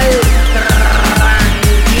personal,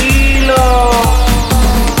 tranquilo.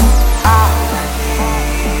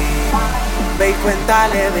 Ve y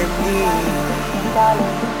cuéntale de mí.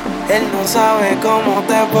 Él no sabe cómo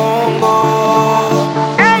te pongo,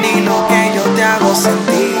 ni lo que yo te hago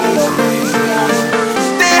sentir.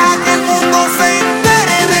 Deja que el mundo se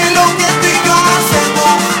entere de lo que tú y yo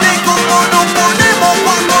hacemos, de cómo nos ponemos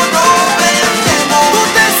cuando nos prendemos. Tú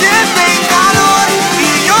te sientes en calor y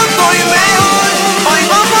yo estoy mejor. Hoy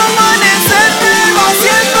vamos a amanecer pero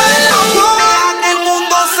haciendo el amor. Deja que el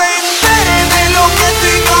mundo se entere de lo que tú y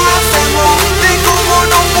yo hacemos.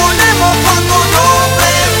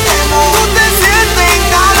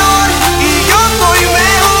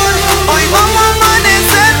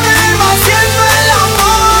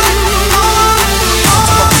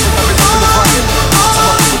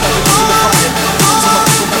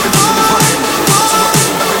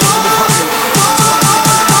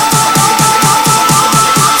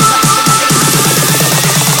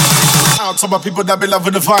 my people that be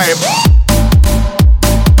loving the vibe.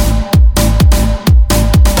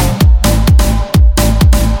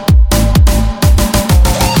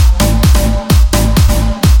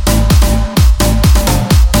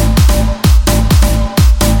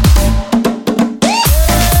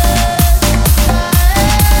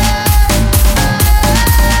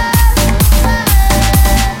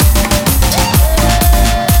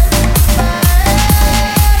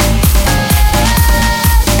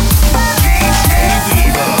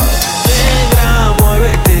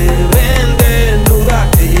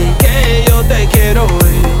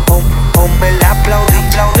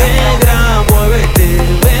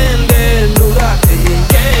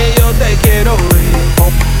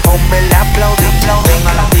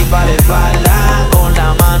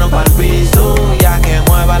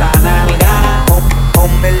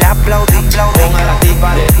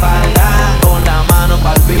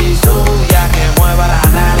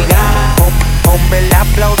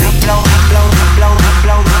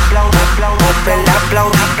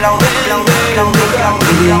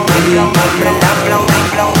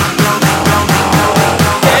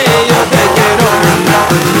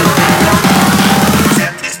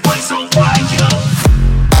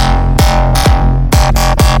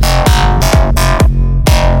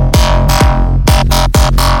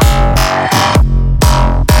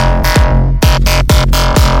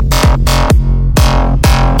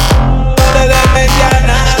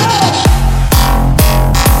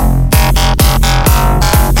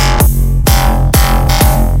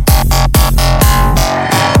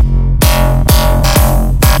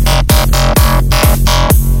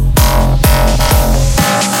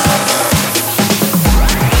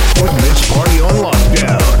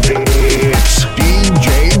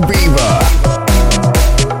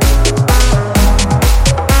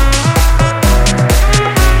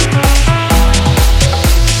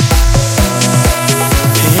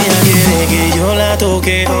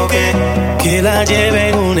 Que la lleve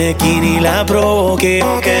en una esquina y la provoque.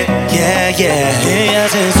 Yeah, yeah. Ella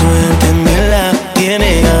se suelta en verdad,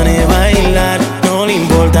 tiene ganas de bailar. No le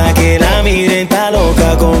importa que la miren, está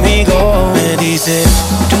loca conmigo. Me dice,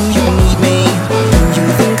 do you need me? Do you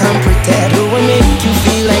think I'm pretend? Do I make you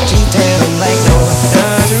feel like cheating? I'm like, no,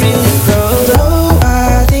 not really, girl. No,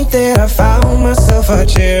 I think that I found myself a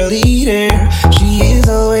cheerleader. She is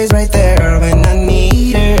always right there when I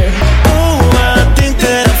need her.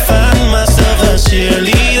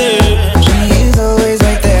 Cheerleader. She is always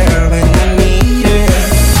right there when I need her.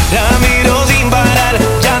 La miro sin parar,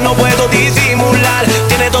 ya no puedo disimular.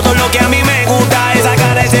 Tiene todo lo que a mí me gusta, esa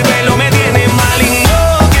cara, ese pelo me tiene mal. Y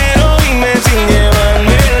no quiero irme sin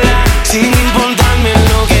llevármela, sin importarme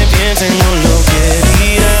lo que piensen o lo que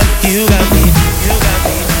digan. You got me, you got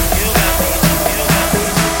me, you got me, you got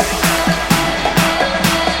me.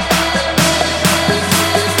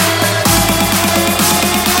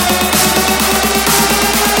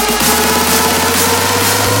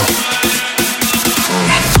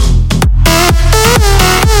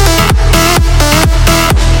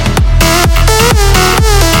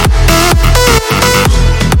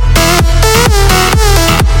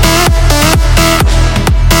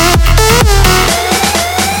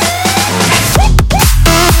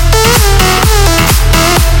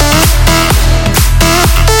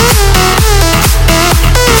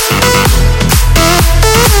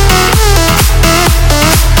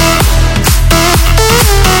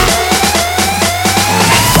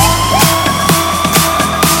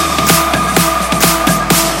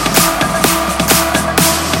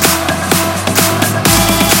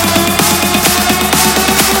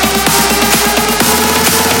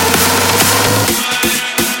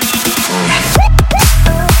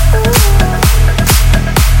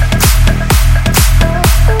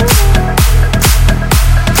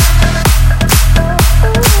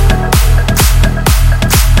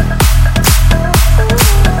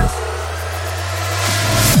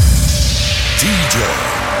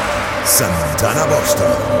 Santana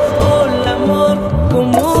Boston. Hola amor,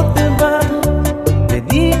 ¿cómo te va?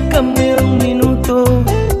 Dedícame un minuto,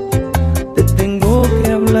 te tengo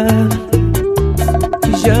que hablar.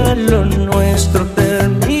 Ya lo nuestro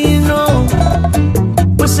terminó,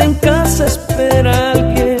 pues en casa espera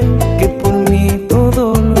alguien que por mí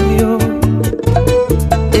todo lo dio.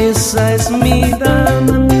 Esa es mi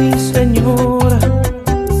dama, mi señora,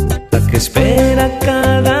 la que espera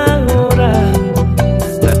cada hora,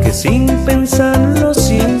 la que sin pensarlo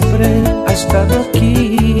siempre ha estado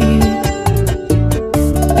aquí.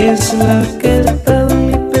 Es la que está en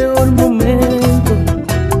mi peor momento,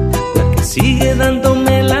 la que sigue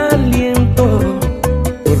dándome el aliento.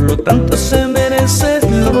 Por lo tanto se merece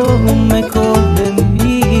lo mejor de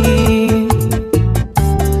mí.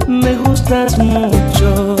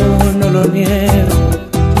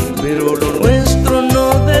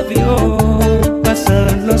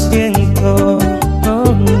 siento. No,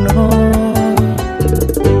 no.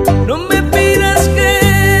 No me pidas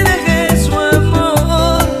que deje su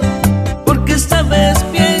amor, porque esta vez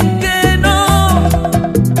bien que no.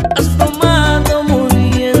 Has tomado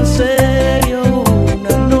muy en serio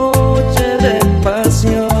una noche de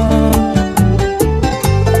pasión.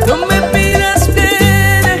 No me pidas que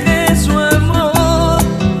deje su amor,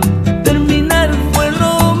 terminar fue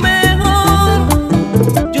lo mejor.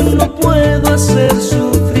 Yo no puedo hacer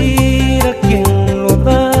sufrir a quien lo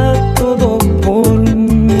da todo por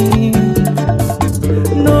mí.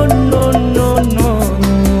 No, no, no, no, no.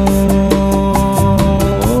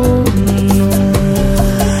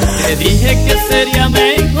 Te dije que sería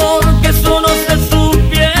mejor que eso no se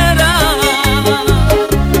supiera,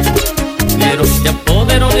 pero se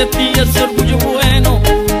apoderó de ti ese orgullo bueno.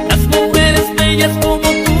 Las mujeres bellas como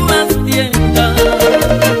tú las tiendas.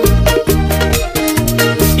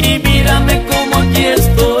 Y mírame como aquí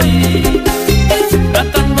estoy,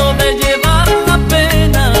 tratando de llevar la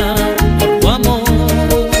pena por tu amor.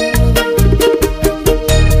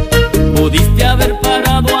 Pudiste haber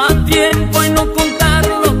parado a tiempo y no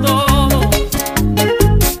contarlo todo,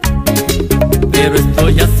 pero esto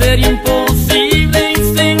ya sería imposible y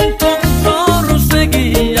sin control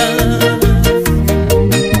seguías.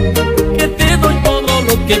 Que te doy todo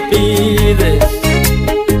lo que pides,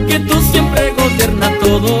 que tú siempre gobiernas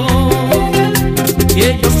todo,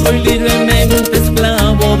 que yo soy libremente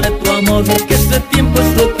esclavo de tu amor, que ese tiempo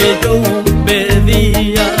es lo que yo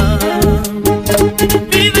pedía.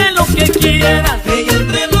 Pide lo que quieras, que yo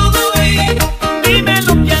te lo doy. Dime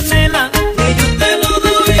lo que anhelas, que yo te lo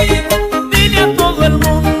doy. Dile a todo el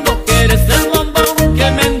mundo que eres el bombón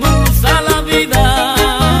que me endulza la vida.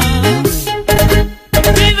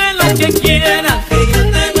 Pide lo que quieras, que yo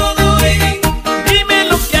te lo doy. Dime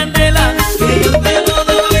lo que anhelas, que yo te lo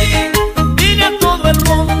doy. Dile a todo el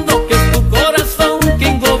mundo que es tu corazón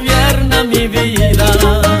quien gobierna mi vida.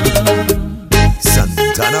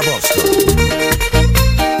 Santana Boston.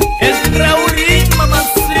 Es Raúl,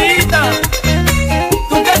 mamacita,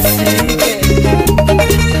 tu cacique.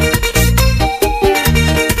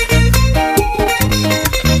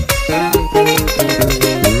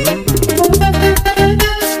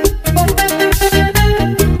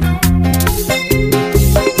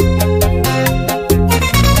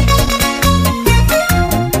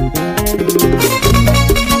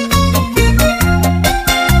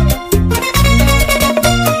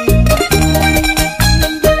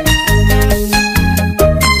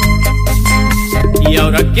 Y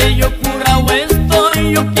ahora que yo curado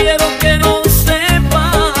estoy, yo quiero que no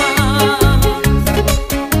sepas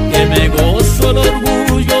que me gozo el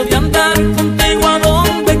orgullo de andar contigo a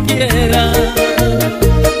donde quiera.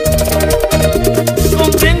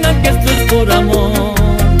 Comprenda que esto es por amor,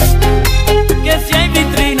 que si hay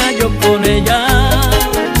vitrina yo con ella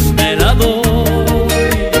me la doy.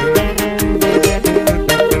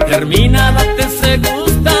 Termina, date ese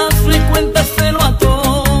gustazo y cuéntaselo a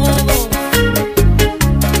todos,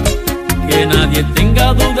 que nadie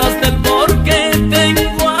tenga dudas del por qué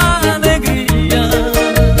tengo alegría.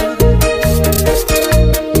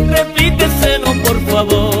 Repíteselo por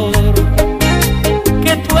favor,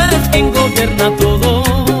 que tú eres quien gobierna todo,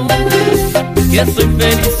 que soy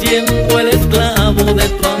feliz siendo el esclavo de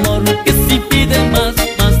tu amor, que si pide más,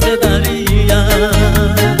 más te daría.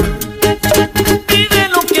 Pide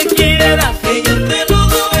lo que quieras, que yo te lo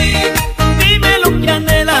doy. Dime lo que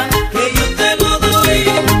anhelas, que yo te lo doy.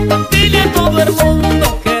 Dile a todo el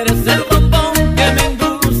mundo que eres el bombón que me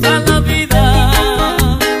endulza la vida.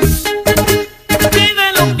 Pide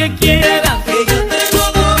lo que quieras, que yo te lo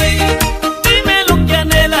doy. Dime lo que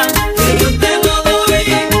anhelas, que yo te lo doy.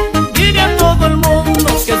 Dile a todo el mundo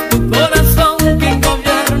que es tu corazón quien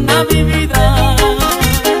gobierna mi vida.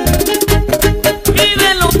 Pide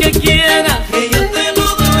lo que quieras, que yo te lo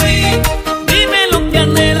doy. Dime lo que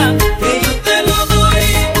anhelas, que yo te lo doy.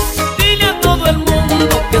 Dile a todo el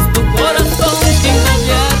mundo que es tu corazón quien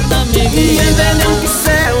gobierna mi vida. Ven aunque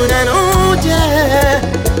sea una noche,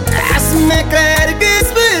 hazme creer que es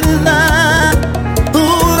verdad.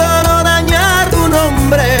 Juro no dañar tu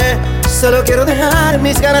nombre, solo quiero dejar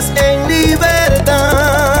mis ganas en libertad.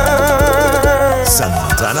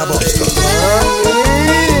 Santana Boston.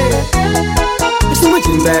 It's too much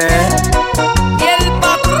in there. Y el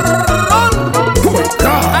patrón,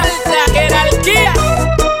 alta jerarquía.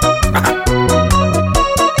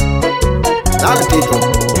 Dale, Tito.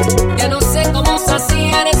 Ya no sé cómo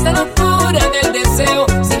saciar esta locura del deseo,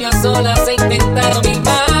 si yo a solas he intentado mil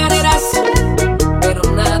maneras, pero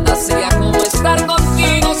nada sería como estar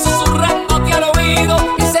contigo, susurrándote al oído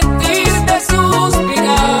y sentir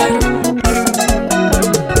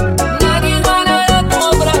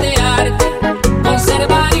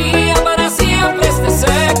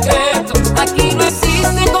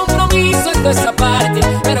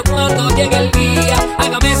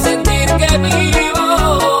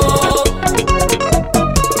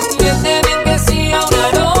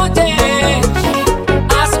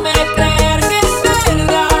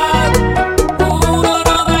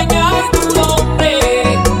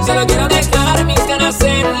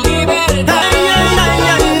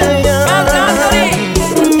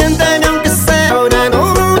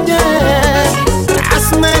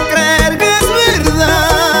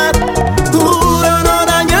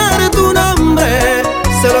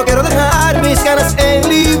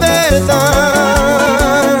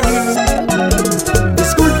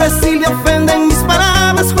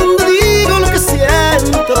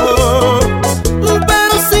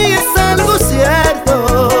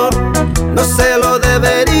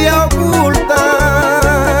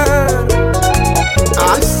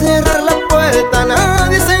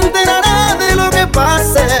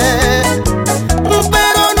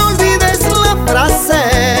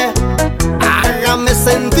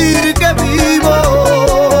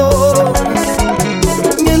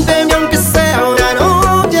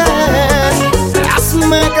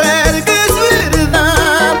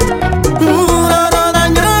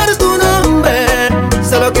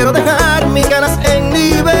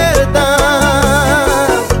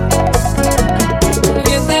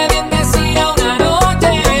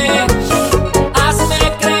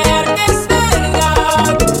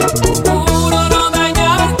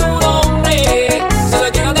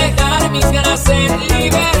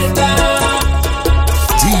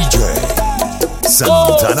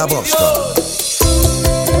Santana Boston.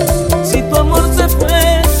 Si tu amor se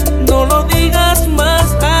fue, no lo digas más.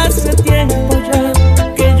 Hace tiempo ya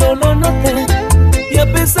que yo lo noté. Y a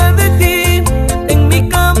pesar de ti, en mi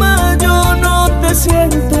cama yo no te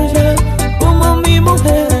siento ya como mi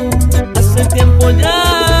mujer. Hace tiempo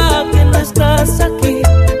ya que no estás aquí.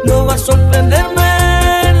 No va a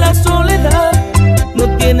sorprenderme la soledad. No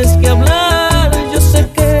tienes que hablar, yo sé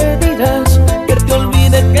que dirás que te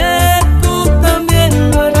olvide, que tú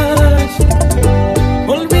también lo harás.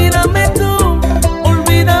 Olvídame tú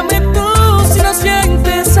si no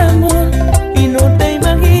sientes amor y no te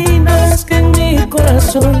imaginas que en mi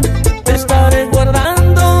corazón te estaré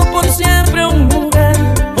guardando por siempre un lugar.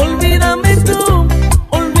 Olvídame tú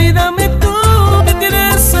que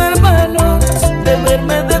tienes el valor de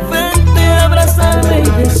verme de frente, abrazarme y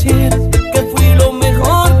decir que fui lo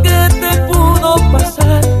mejor que te pudo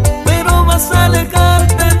pasar. Pero vas a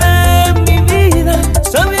alejarte de mi vida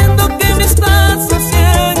sabiendo que me estás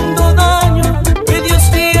haciendo daño. Que Dios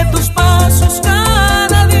guíe tus pasos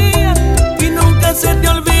cada día y nunca se te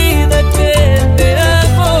olvide que te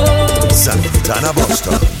amo. Santana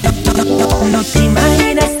Boston. No te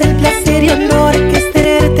imaginas el placer y honor que es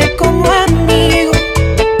tenerte como amigo.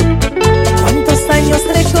 Cuántos años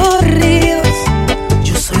recorridos.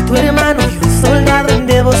 Yo soy tu hermano y un soldado en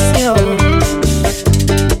devoción.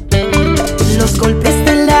 Los golpes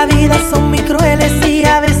de la vida son muy crueles y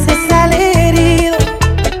a veces sale herido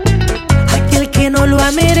aquel que no lo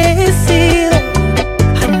ha merecido.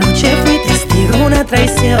 Anoche fui testigo de una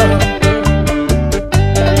traición.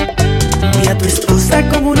 Vi a tu esposa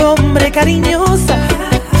como un hombre cariñosa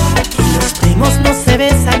y los primos no se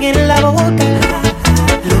besan en la boca.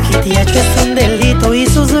 Lo que te ha hecho es un delito y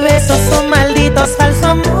sus besos son malditos, falso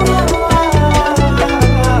amor.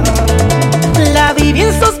 La vi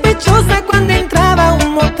bien sospechosa cuando entraba a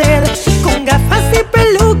un motel, con gafas y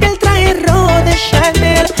peluca, el traje rojo de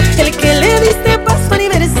Chanel. El que le diste para su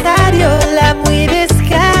aniversario, la muy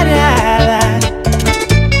descarada.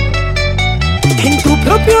 En tu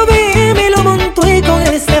propio BM lo montó y con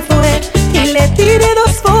él se fue. Y le tiré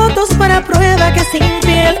 2 fotos para prueba que es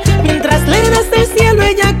infiel. Mientras le das del cielo,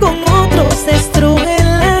 ella con otro se estruje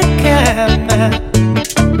en la cama.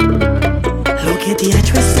 Lo que te ha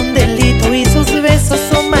hecho es un delito y sus besos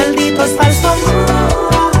son malditos, falso amor.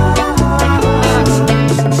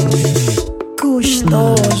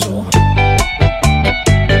 Gustoso.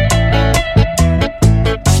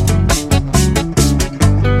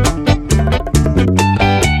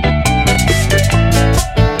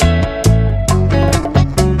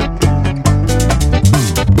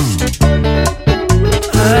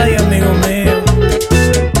 Ay, amigo mío,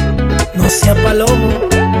 no sea palomo.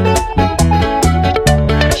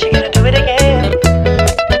 She gonna do it again.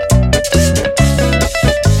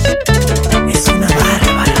 Es una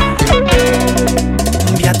bárbara.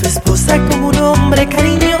 Vi a tu esposa como un hombre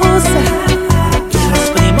cariñosa y los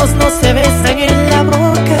primos no se besan en la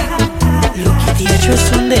boca. Lo que te ha hecho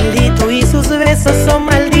es un delito y sus besos son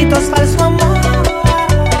malditos, falso amor.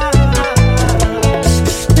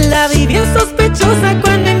 La vi bien sospechosa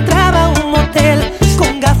cuando entraba a un motel,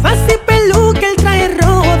 con gafas y peluca, el traje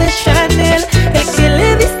rojo de Chanel. El que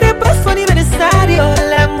le diste para su aniversario,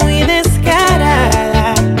 la muy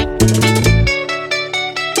descarada.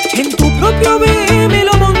 En tu propio BM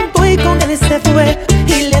lo montó y con él se fue.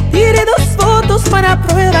 Y le tiré 2 fotos para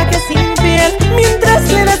prueba que es infiel.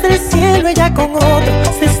 Mientras le das del cielo, ella con otro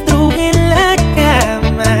se estruje en la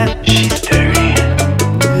cama.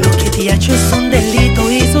 Lo que te ha hecho es un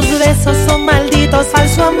delito y sus besos son malditos,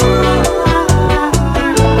 falso amor.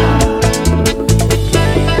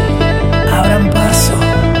 Abran paso,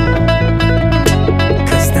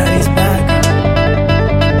 'cause daddy's back.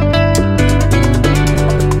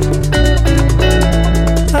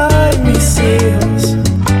 Ay, mis hijos.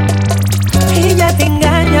 Ella te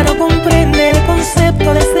engaña, no comprende el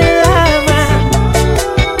concepto de ser dama.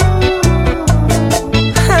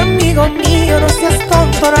 Amigo mío, no seas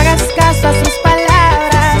tonto, no hagas caso a sus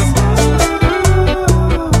palabras.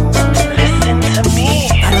 Listen to me.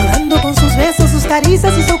 Aludando con sus besos, sus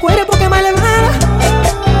caricias y su cuerpo que malvada.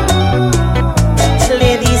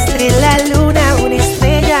 Le diste la luna a una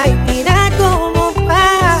estrella y mira cómo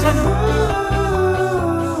va.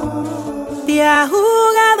 Te ha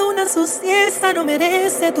jugado una suciedad, no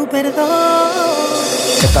merece tu perdón.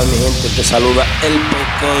 ¿Qué tal, mi gente? Te saluda el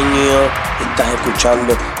pequeño. Estás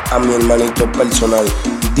escuchando a mi hermanito personal,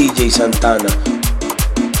 DJ Santana.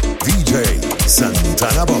 DJ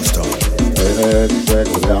Santana Boston.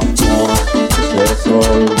 Ese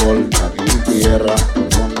sol volca aquí en tierra, por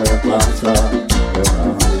donde pasa, de una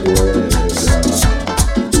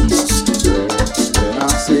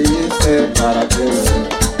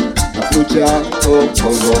blanco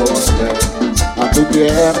por volver a tu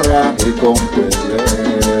tierra y comprender.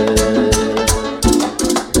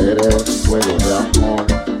 Eres fuego de amor,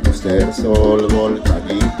 usted sol, volcán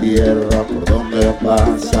y tierra, por donde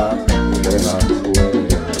pasas y dejas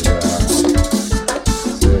huella.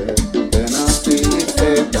 Te naciste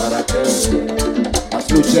para que has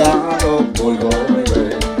luchado por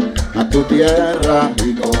volver a tu tierra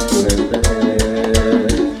y comprender.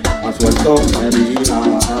 Has suelto Medina,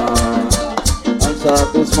 alza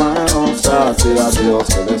tus manos hacia Dios,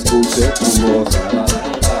 que le escuche tu voz.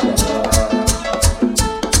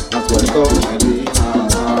 Has suelto Medina,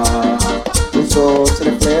 tus ojos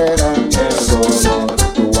reflejan el dolor,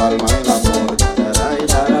 tu alma y el amor.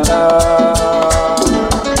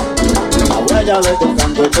 La huella de tu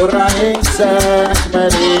canto y tus raíces,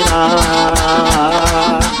 Medina,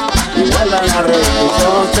 y vuelven a reír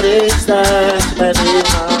tus tristes,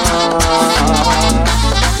 Medina.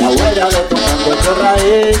 La huella de tu canto y tus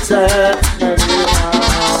raíces, Medina,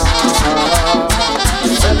 y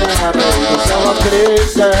vuelven a reír tus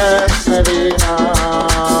tristes, Medina.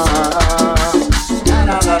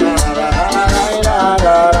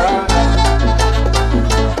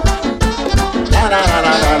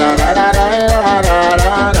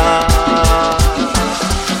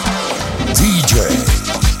 DJ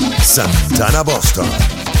Santana Boston.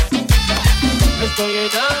 Estoy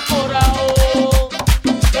enamorado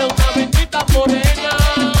de una bendita morena.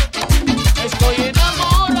 Estoy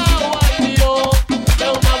enamorado, ay Dios, de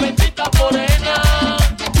una bendita morena.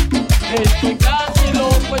 Estoy casi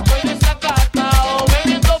loco, estoy desacatado,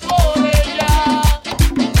 bebiendo por ella.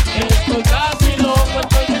 Estoy casi loco,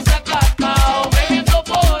 estoy desacatado, bebiendo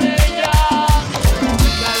por ella.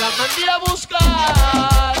 Ya la mandé a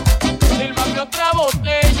buscar, sírvame otra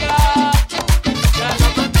botella. Ya la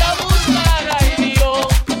mandé a buscar, ay Dios,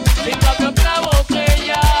 sírvame otra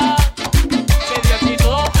botella. Que de aquí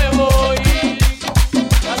no me voy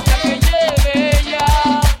hasta que llegue ella.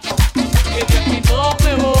 Que de aquí no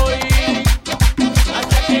me voy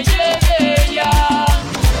hasta que llegue ella.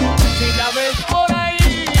 Si la ves por ahí,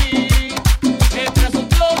 entras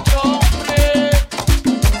otro hombre.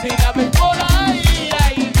 Si la ves por ahí,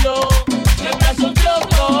 ay Dios, entras otro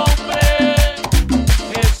hombre.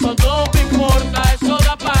 Eso no me importa, eso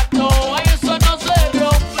da pato, ay eso no se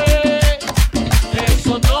rompe.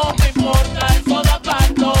 Eso no me importa, eso da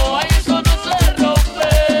pato, ay eso no se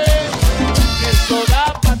rompe. Eso da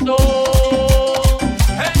pato,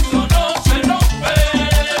 eso no se rompe.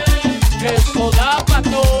 Eso da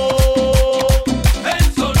pato,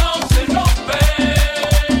 eso no se rompe.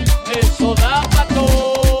 Eso da pato,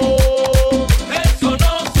 eso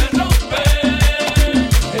no se rompe.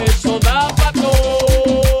 Eso da pato,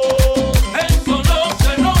 eso no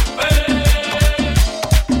se rompe.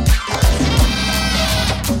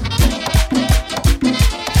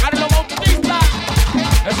 Carlos Bautista,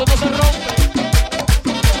 eso no se rompe.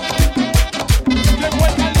 Le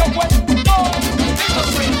cuentan los cuentos. Tito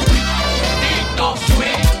Swing, Tito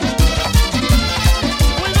Swing.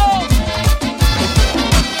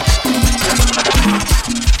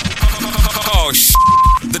 Oh,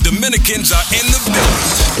 the Dominicans are in the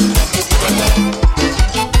building.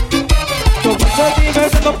 Yo voy a seguir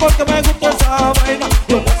bebiendo porque me gusta esa vaina.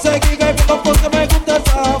 Yo voy a seguir bebiendo porque me gusta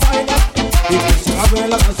esa vaina. Y que se acabe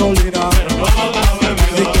la gasolina, y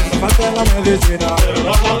que se falte la medicina.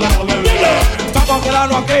 Vamos a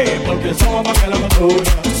quedarnos aquí porque somos más que la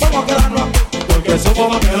patrulla. Vamos a quedarnos aquí porque somos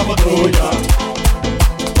más que la patrulla.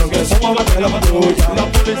 Porque somos más que la patrulla. La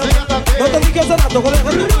policía está aquí. No te dije hace rato con esa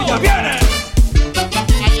patrulla. ¡Viene!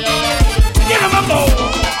 ¡Viene, mambo!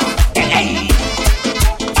 ¡Ey!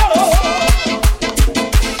 ¡Oh!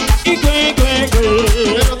 ¡Y que!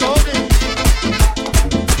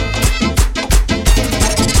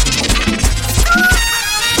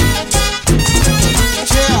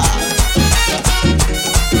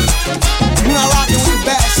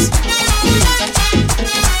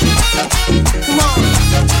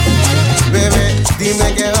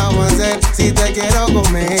 Dime qué vamos a hacer si te quiero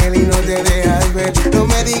comer y no te dejas ver. No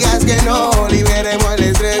me digas que no, liberemos el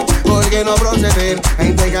estrés, porque no proceder a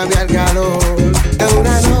intercambiar calor. De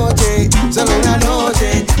una noche, solo una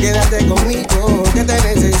noche, quédate conmigo, que te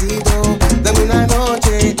necesito. Dame una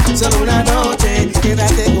noche, solo una noche,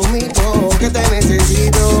 quédate conmigo, que te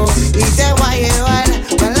necesito. Y te voy a llevar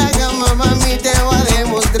para la cama, mami, te voy a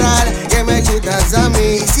demostrar que me gustas a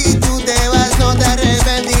mí. Si tú te vas, no te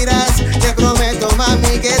arrepentirás, te prometo,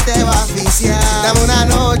 mami, que te va a asfixiar. Dame una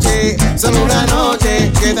noche, solo una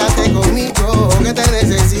noche, quédate conmigo, que te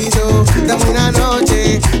necesito. Dame una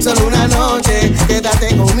noche, solo una noche,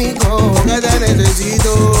 quédate conmigo, que te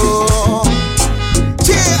necesito.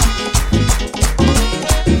 Yeah.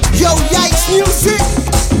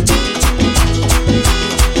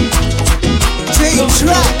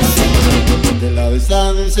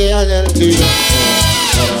 distancia y el tiempo.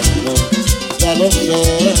 Ya lo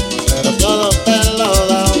sé, pero todo te lo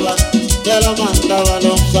daba, te lo mandaba,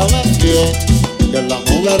 no sabes bien. Que la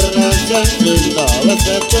mujer necesita a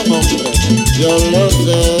veces tu nombre, yo lo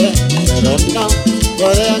sé, pero no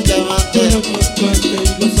podían quemarte.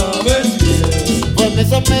 Lo sabes bien. Pues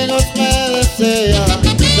mis amigos me decían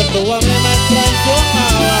que tú a mí me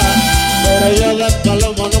traicionabas, pero yo de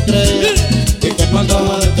palomo no creía y te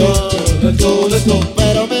mandaba de todo, de todo, de todo.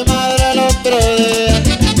 Pero mi madre el otro día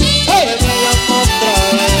me llamó otra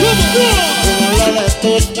vez y me habló de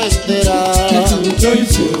tus mentiras.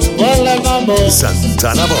 Ponle el mambo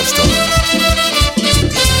Santana Boston.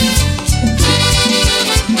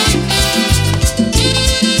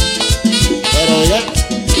 Pero ya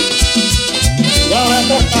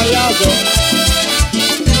estos payasos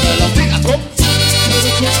me lo digas tú.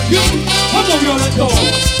 ¡Vamos, violento!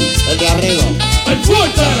 El de arriba, ¡el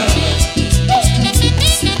fuerte!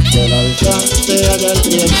 de la distancia y el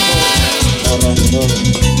tiempo corriendo,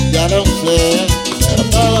 ya no sé, pero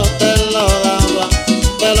todo te lo daba,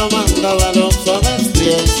 te lo mandaba, no sabes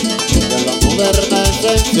bien. Que la mujer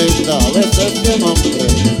necesita a veces tu nombre,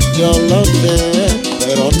 yo lo sé,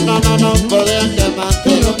 pero no podían quemarte.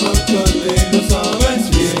 Pero lo sabes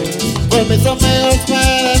bien. Pues mis amigos me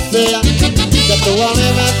decían que tú a mí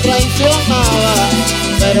me traicionabas,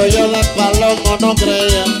 pero yo de palomo no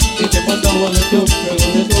creía Y te mandaba de todo,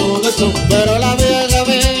 de todo, de todo. pero la vieja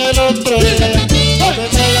vi el otro día, a mí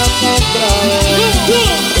me llamó otra vez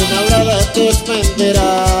y me habló de tus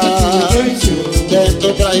mentiras, de tu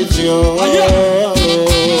traición.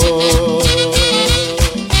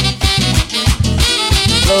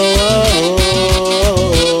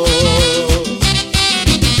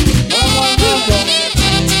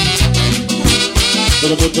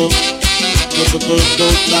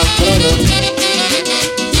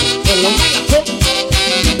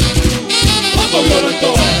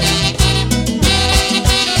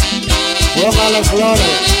 Póngale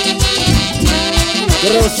flores,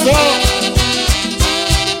 cruzó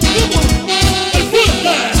 ¡el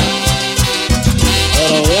fuerte!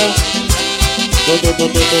 pero bien,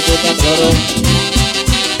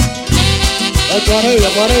 el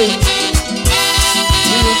por ahí.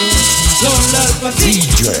 Son las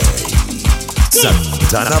pasillas. DJ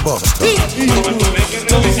Santana Boston.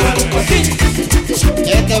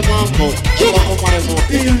 Este mambo, el mambo maremoto.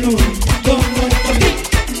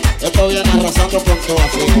 Esto viene arrasando con todo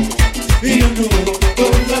así.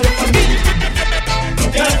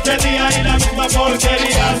 Ya este día y la misma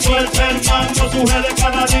porquería, suelta el mango, suje de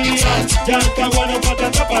cada día. Ya está bueno para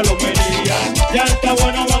tanta palomería, ya está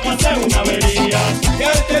bueno, vamos a hacer una avería.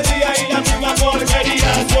 Ya este día y la misma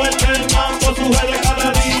porquería, suelta el mango, suje de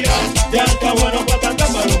cada día. Ya está bueno para tanta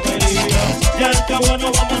palomería, ya está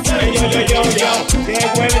bueno, vamos a hacer yo.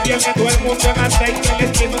 Llegó el día que todo el mundo en aceite, el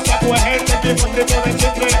estilo saco es gente, estoy contento de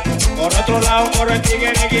siempre. Por otro lado, por el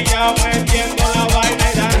tigre guillao, metiendo la vaina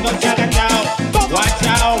y dándose agachao. Watch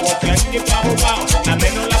out, watch el tipo jugado. La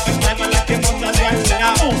menos la pestaña la que monta de al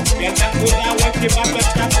lado. Pierdan cuidado, el tipo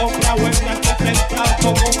está comprado, está sentado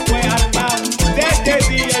como un fue armado. Desde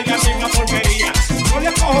día y la misma porquería, no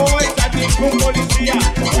le cojo esta ningún policía.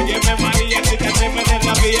 Óyeme María, que ya te me den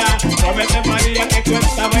la vía. Promete María que tú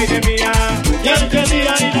esta baile mía. Ya este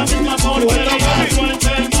día y la misma porquería,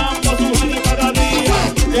 suelta el mambo, suje de cada día.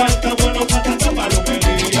 Ya está bueno para tanta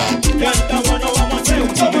palomería, ya está bueno, vamos a hacer un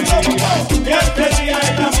comería. Ya este día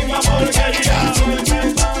es la misma porquería,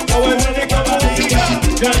 no vuelve de cada día.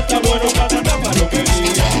 Ya está bueno para tanta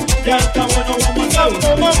palomería, ya está bueno, vamos a hacer un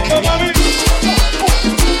comería.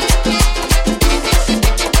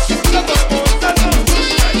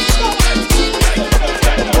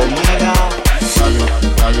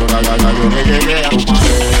 Yo le llegué a tu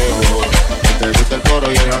mareo, te gusta el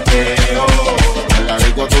coro y el janteo. En la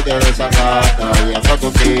disco tú te desacatas y hasta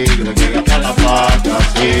tu tigre que gasta la plata.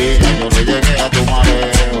 Sí, yo le llegué a tu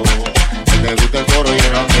mareo, te gusta el coro y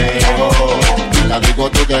el janteo. En la disco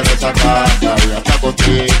tú te desacatas y hasta tu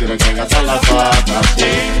tigre que gasta la plata. Sí,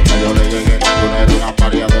 yo le llegué, tú no eres una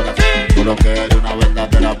pareadora, tú lo que eres una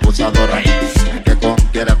verdadera abusadora. Que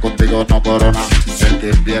contiene contigo no corona, el que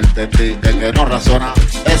invierte en ti, el que no razona.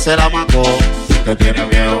 Ese la mango, te tiene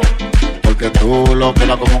miedo, porque tú lo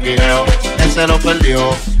pelas como un guineo. Ese lo perdió,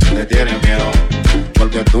 te tiene miedo,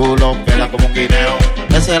 porque tú lo pelas como un guineo.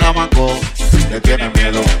 Ese la mango, te tiene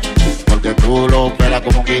miedo, porque tú lo pelas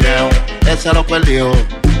como un guineo. Ese lo perdió,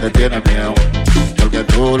 te tiene miedo, porque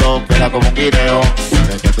tú lo pelas como un guineo.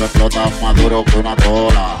 De que tú explotas más duro que una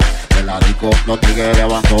tola. El disco los tigres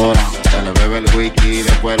abandonan, se le bebe el whisky y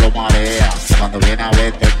después lo marea. Cuando viene a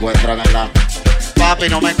ver te encuentran en la papi,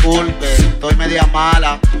 no me culpe. Estoy media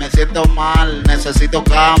mala, me siento mal, necesito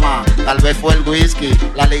cama. Tal vez fue el whisky,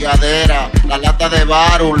 la ligadera, la lata de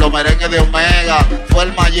Baru, los merengues de Omega. Fue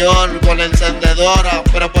el mayor con la encendedora.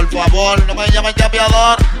 Pero por favor, no me llamen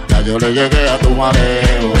chapeador. Ya yo le llegué a tu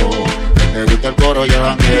mareo. Te gusta el coro y el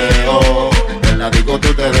jangueo. En la disco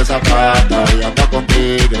tú te desacatas y anda con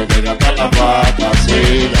tigre que gasta la pata.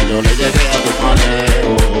 Sí, ya yo le llegué a tu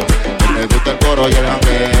mareo. Te gusta el coro y el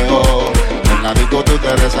jangueo. En la disco tú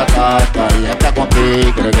te desacatas y anda con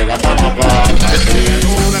tigre que gasta la pata. Sí.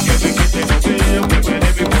 Una que me quite lo mío, que me dé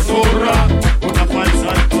mi cotorra. Una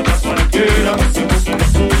falsa, una cualquiera, que se busque lo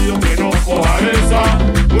suyo, que no coja esa.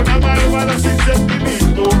 Una malvada sin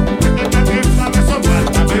sentimiento, que también pague su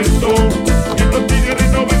apartamento. Que los tigres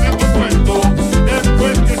no vengan con cuento,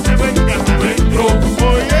 después que se vengan adentro.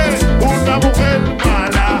 Oye, una mujer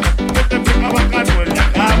mala, que te ponga bacano en la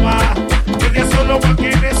cama. Que ella solo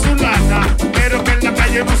mantiene su lana, pero que en la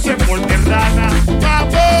calle no se porte rana.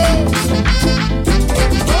 ¡Vamos!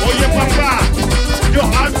 Oye, papá, yo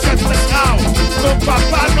antes pescado, con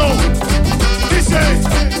papá no. Dice,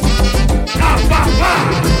 ¡ah, papá!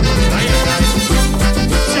 Ahí está.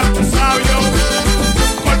 Ya te sabio,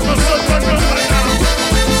 con nosotros no bailamos.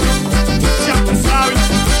 Ya te sabio.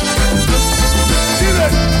 Dile.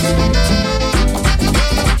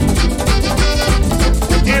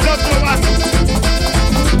 El otro vaso.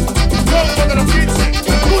 Loco de los 15.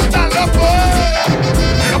 ¡Puta loco!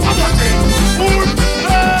 Pero vamos a hacer un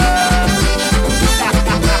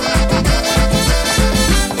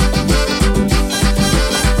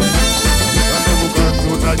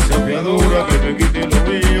una chapeadora que me quite lo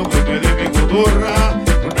mío, que me dé mi cotorra.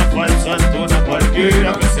 Una falsa antona cualquiera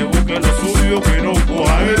que se busque lo suyo, que no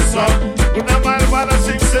coja esa. Una malvada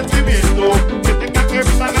sin sentimiento, que tenga que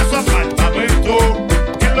pagar su apartamento.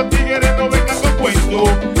 Que los tigres no vengan con cuento,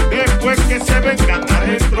 después que se vengan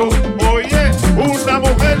adentro. Oye, una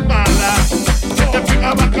mujer mala, que te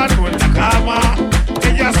pega bacano en la cama.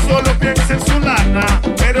 Ella solo piensa en su lana,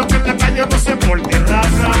 pero que en la calle no se porte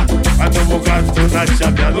rana. Ando buscando una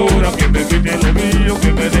chapeadora que me quite lo mío,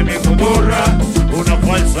 que me dé mi cotorra. Una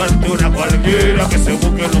falsa una cualquiera que se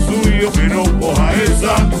busque lo suyo, que no coja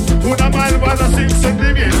esa. Una malvada sin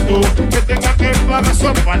sentimiento, que tenga que pagar su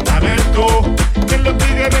apartamento. Que los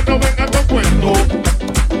tigres no vengan con cuento.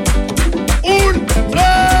 ¡Un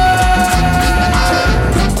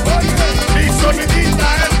mi sonidita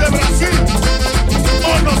es de Brasil,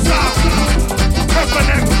 o no sabe, jefe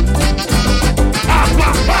negro. ¡Ah,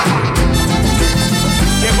 papá!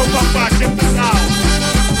 Llegó papá, empezado.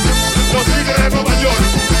 Los tigres de Nueva York.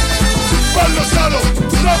 Pablo Salo,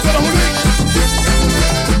 Nota, Julín.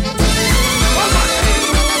 Vamos.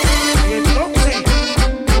 Y entonces,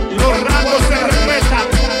 los rangos se respetan.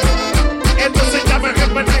 Esto se llama el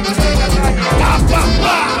jefe negro. ¡Ah,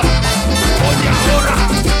 papá! Oye, ahora.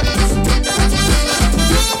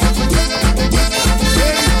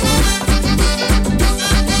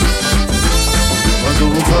 Cuando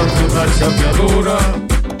buscando una chapeadora,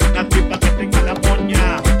 una tipa que tenga la moña,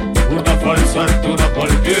 una falsa altura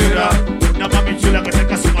cualquiera, una mami chula que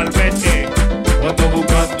tenga su malvete. Cuando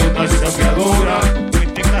buscando una chapeadora, que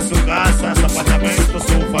tenga su casa, su apartamento,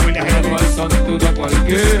 su familia general. Falsa altura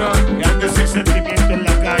cualquiera, que ande sin sentimiento en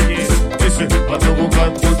la calle. Dice, cuando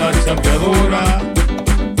buscando una chapeadora,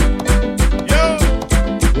 yo,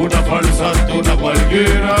 una falsa altura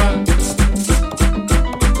cualquiera.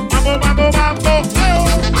 Vamos, vamos, vamos.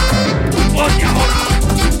 Oye, ahora.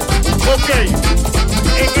 Ok,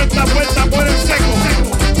 en esta vuelta por el seco.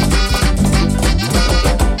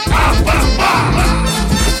 ¡Ah, papá!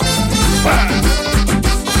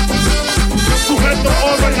 Sujeto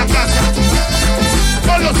oro en la casa.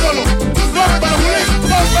 Solo, solo. No, pero Julín,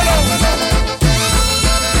 no, pero.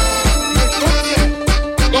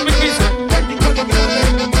 Con mi pizza.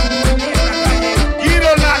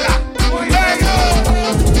 Giro Lala.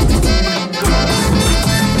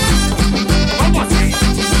 Vamos así.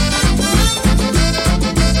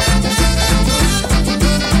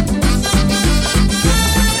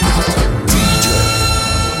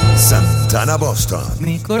 Santana Boston.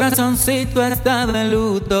 Mi corazoncito está de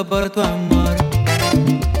luto por tu amor.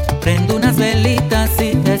 Prendo unas velitas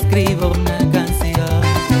y te escribo una canción.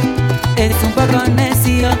 Es un poco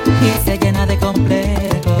necio y se llena de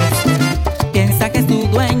complejos. Piensa que es tu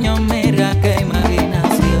dueño, mira qué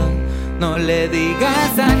imaginación. No le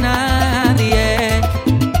digas a nadie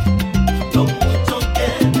lo mucho que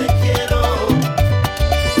te quiero.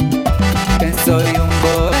 Que soy un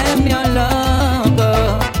bohemio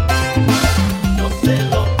loco. No se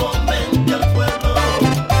lo comente al pueblo.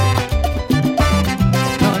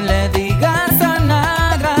 No le digas a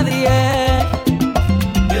nadie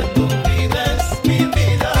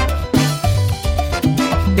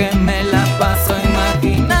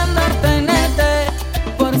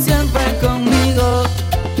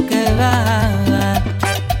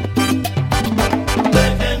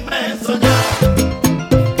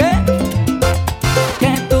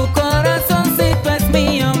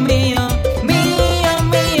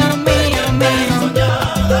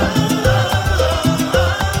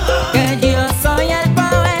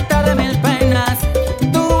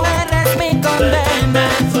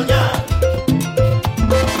Entiende soñar.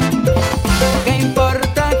 ¿Qué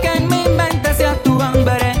importa que en mi mente sea tu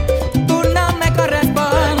hombre? Tú no me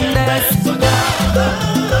correspondes.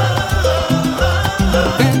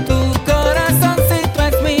 Que tu corazoncito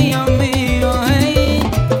es mío, mío, hey.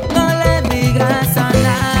 No le digas a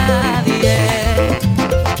nadie.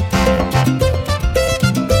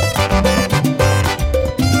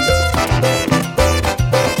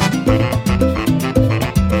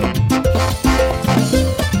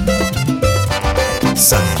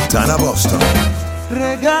 Santana Boston.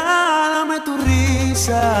 Regálame tu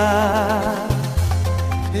risa,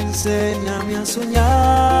 enséñame a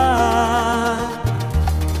soñar.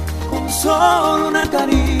 Con solo una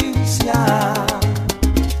caricia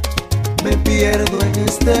me pierdo en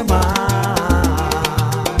este mar.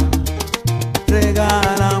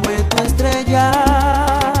 Regálame tu estrella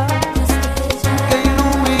que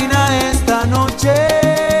ilumina esta noche.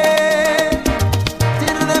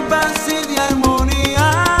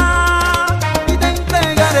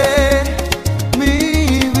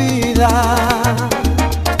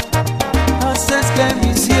 Haces que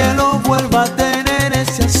mi cielo vuelva a tener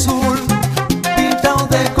ese azul pintado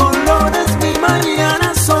de colores. Mi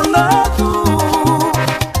mañana solo tú.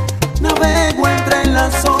 Navego entre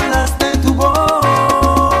las olas de tu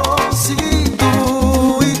voz. Y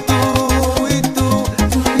tú, y tú, y tú,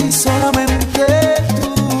 y solamente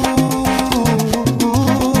tú.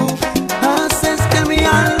 Haces que mi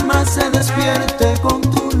alma se despierte con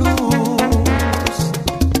tu luz.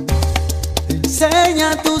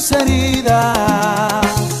 Enseña tus heridas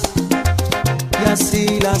y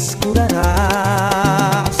así las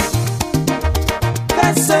curarás. Que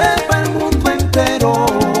sepa el mundo entero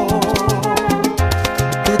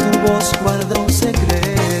que tu voz guarda un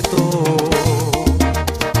secreto.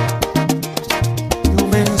 No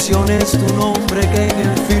menciones tu nombre, que en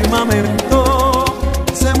el firmamento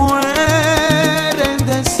se mueren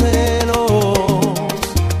de celos.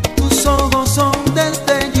 Tus ojos son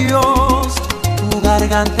destellos, tu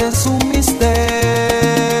garganta es un misterio.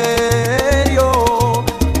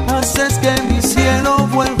 Haces que mi cielo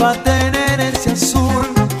vuelva a tener ese azul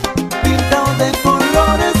pintado de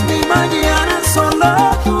colores. Mi mañana solo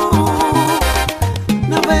tú.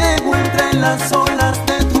 Navego entre las olas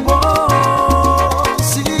de tu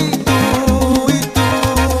voz. Y tú, y tú,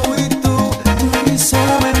 y tú, y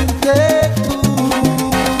solamente tú.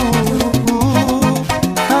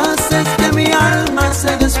 Haces que mi alma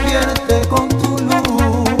se despierte con tu luz.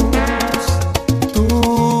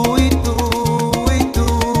 Tú y tú y tú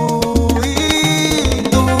y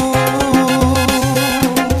tú.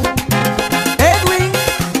 Edwin.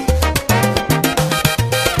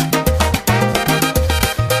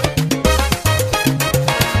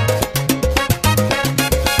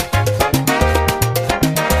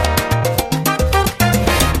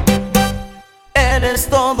 Eres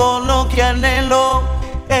todo lo que anhelo,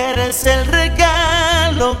 eres el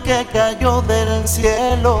regalo que cayó del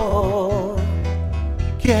cielo.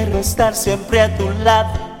 Quiero estar siempre a tu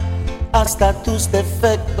lado, hasta tus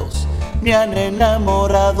defectos me han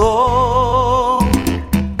enamorado.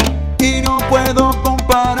 Y no puedo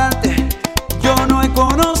compararte, yo no he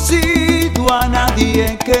conocido a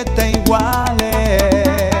nadie que te iguale.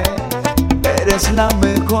 Eres la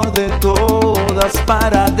mejor de todas,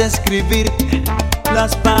 para describirte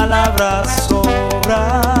las palabras sobran.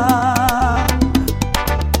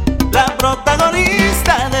 La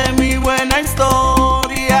protagonista de mi buena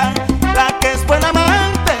historia, la que es buena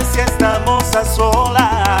amante si estamos a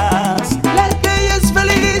solas. La que es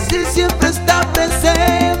feliz y siempre está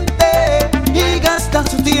presente y gasta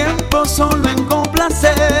su tiempo solo en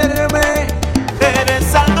complacerme.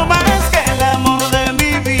 Eres algo más que el amor de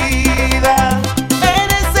mi vida,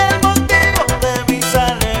 eres el motivo de mis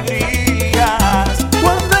alegrías.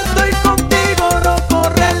 Cuando estoy contigo no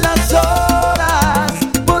corren las horas,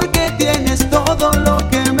 porque tienes todo lo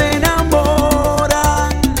que me enamoran.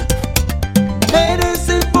 Eres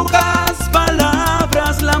en pocas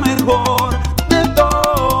palabras la mejor de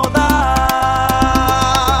todas.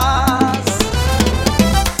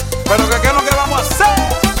 Pero ¿qué es lo que vamos a hacer?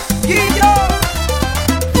 Guillo.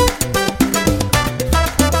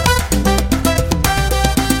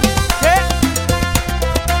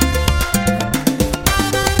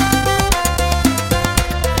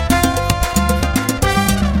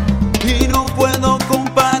 Y no puedo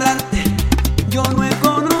compararte, yo no he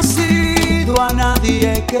conocido a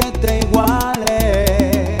nadie que te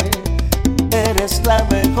iguale. Eres la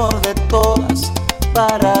mejor de todas,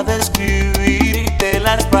 para describirte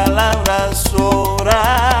las palabras sobran.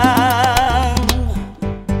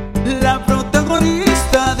 La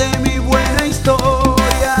protagonista de mi buena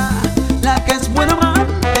historia, la que es buena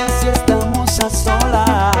a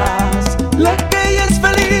solas. La que ella es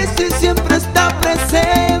feliz y siempre está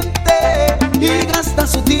presente y gasta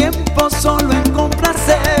su tiempo solo en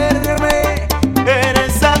complacerme.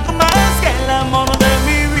 Eres algo más que el amor de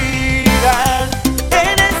mi vida.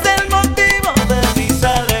 Eres el motivo de mis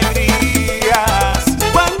alegrías.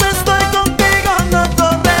 Cuando estoy contigo no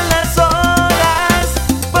corren las horas,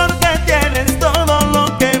 porque tienes todo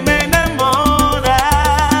lo que me enamora.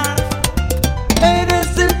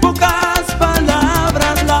 Eres en pocas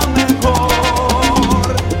palabras la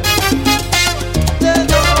mejor de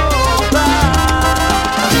todas.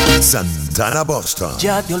 Santana Boston.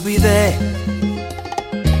 Ya te olvidé,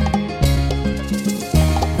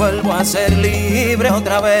 vuelvo a ser libre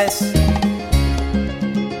otra vez.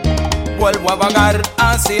 Vuelvo a vagar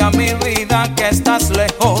hacia mi vida que estás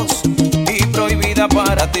lejos y prohibida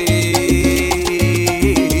para ti.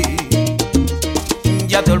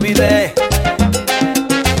 Ya te olvidé,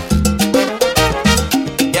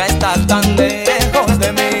 ya estás tan lejos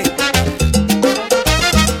de mí.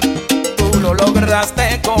 Tú lo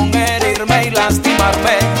lograste con herirme y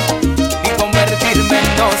lastimarme y convertirme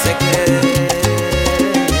en no sé qué.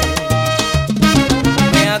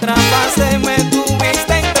 Me atrapaste, me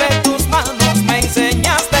tuviste entre tus manos, me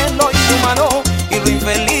enseñaste lo inhumano y lo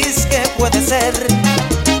infeliz que puede ser.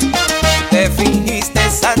 Te fingiste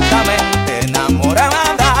exactamente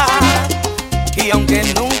enamorada y aunque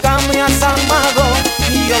nunca me has amado,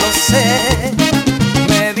 y yo lo sé,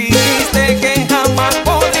 me dijiste que jamás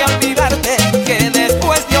podría olvidarte, que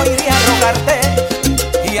después yo iría a rogarte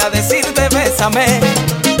y a decirte bésame.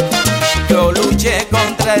 Yo luché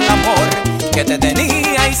contra el amor que te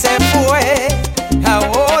tenía y se fue.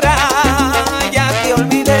 Ahora ya te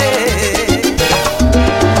olvidé.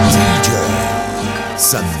 DJ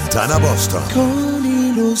Santana Boston. Con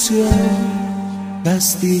ilusión,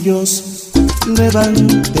 castillos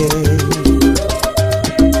levanté.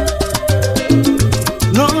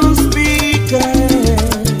 Los vi caer,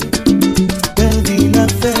 perdí la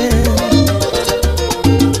fe.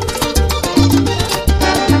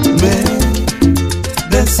 Me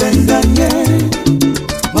desengañé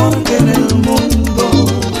porque en el mundo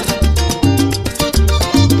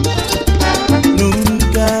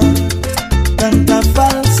nunca tanta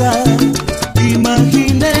falsa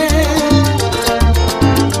imaginé.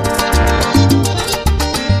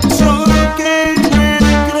 Solo que me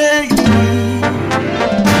creí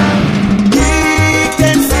y que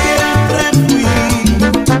siempre fui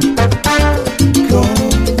con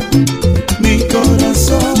mi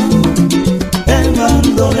corazón en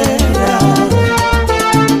bandolera.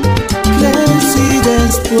 Crecí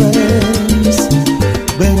después,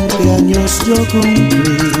 20 años yo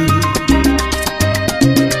cumplí.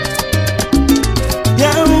 Y a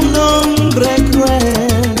un hombre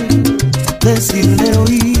cruel decirle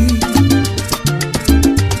oí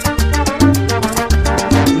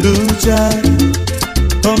luchar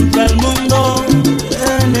contra el mundo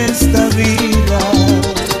en esta vida,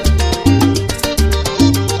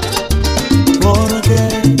 porque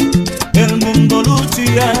el mundo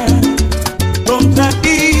lucha contra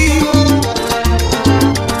ti.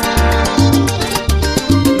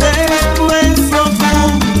 Después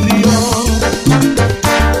ocurrió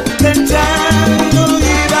que ya no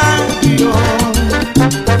iba yo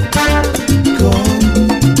con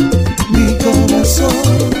mi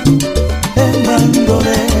corazón en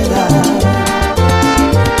bandolera.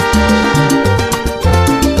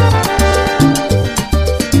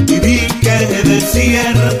 Y vi que de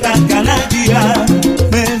cierta canalla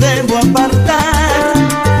me debo apartar,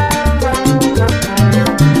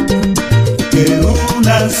 que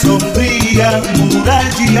una sombría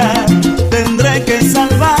muralla tendré que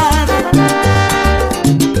salvar.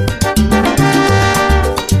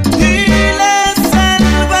 Y le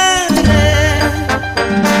salvaré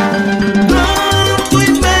con tu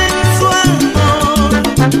inmenso amor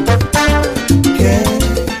que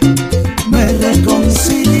me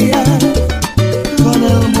reconcilia con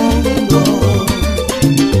el mundo.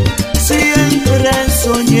 Siempre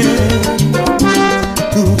soñé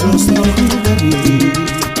tu rostro juvenil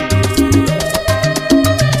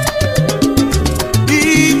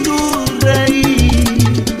y tu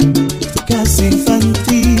reír casi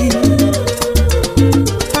infantil,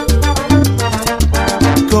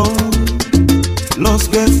 con los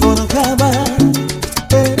que forjaba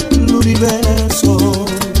el universo,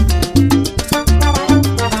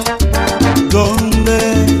 donde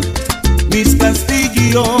mis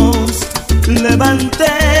castillos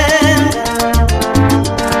levanté.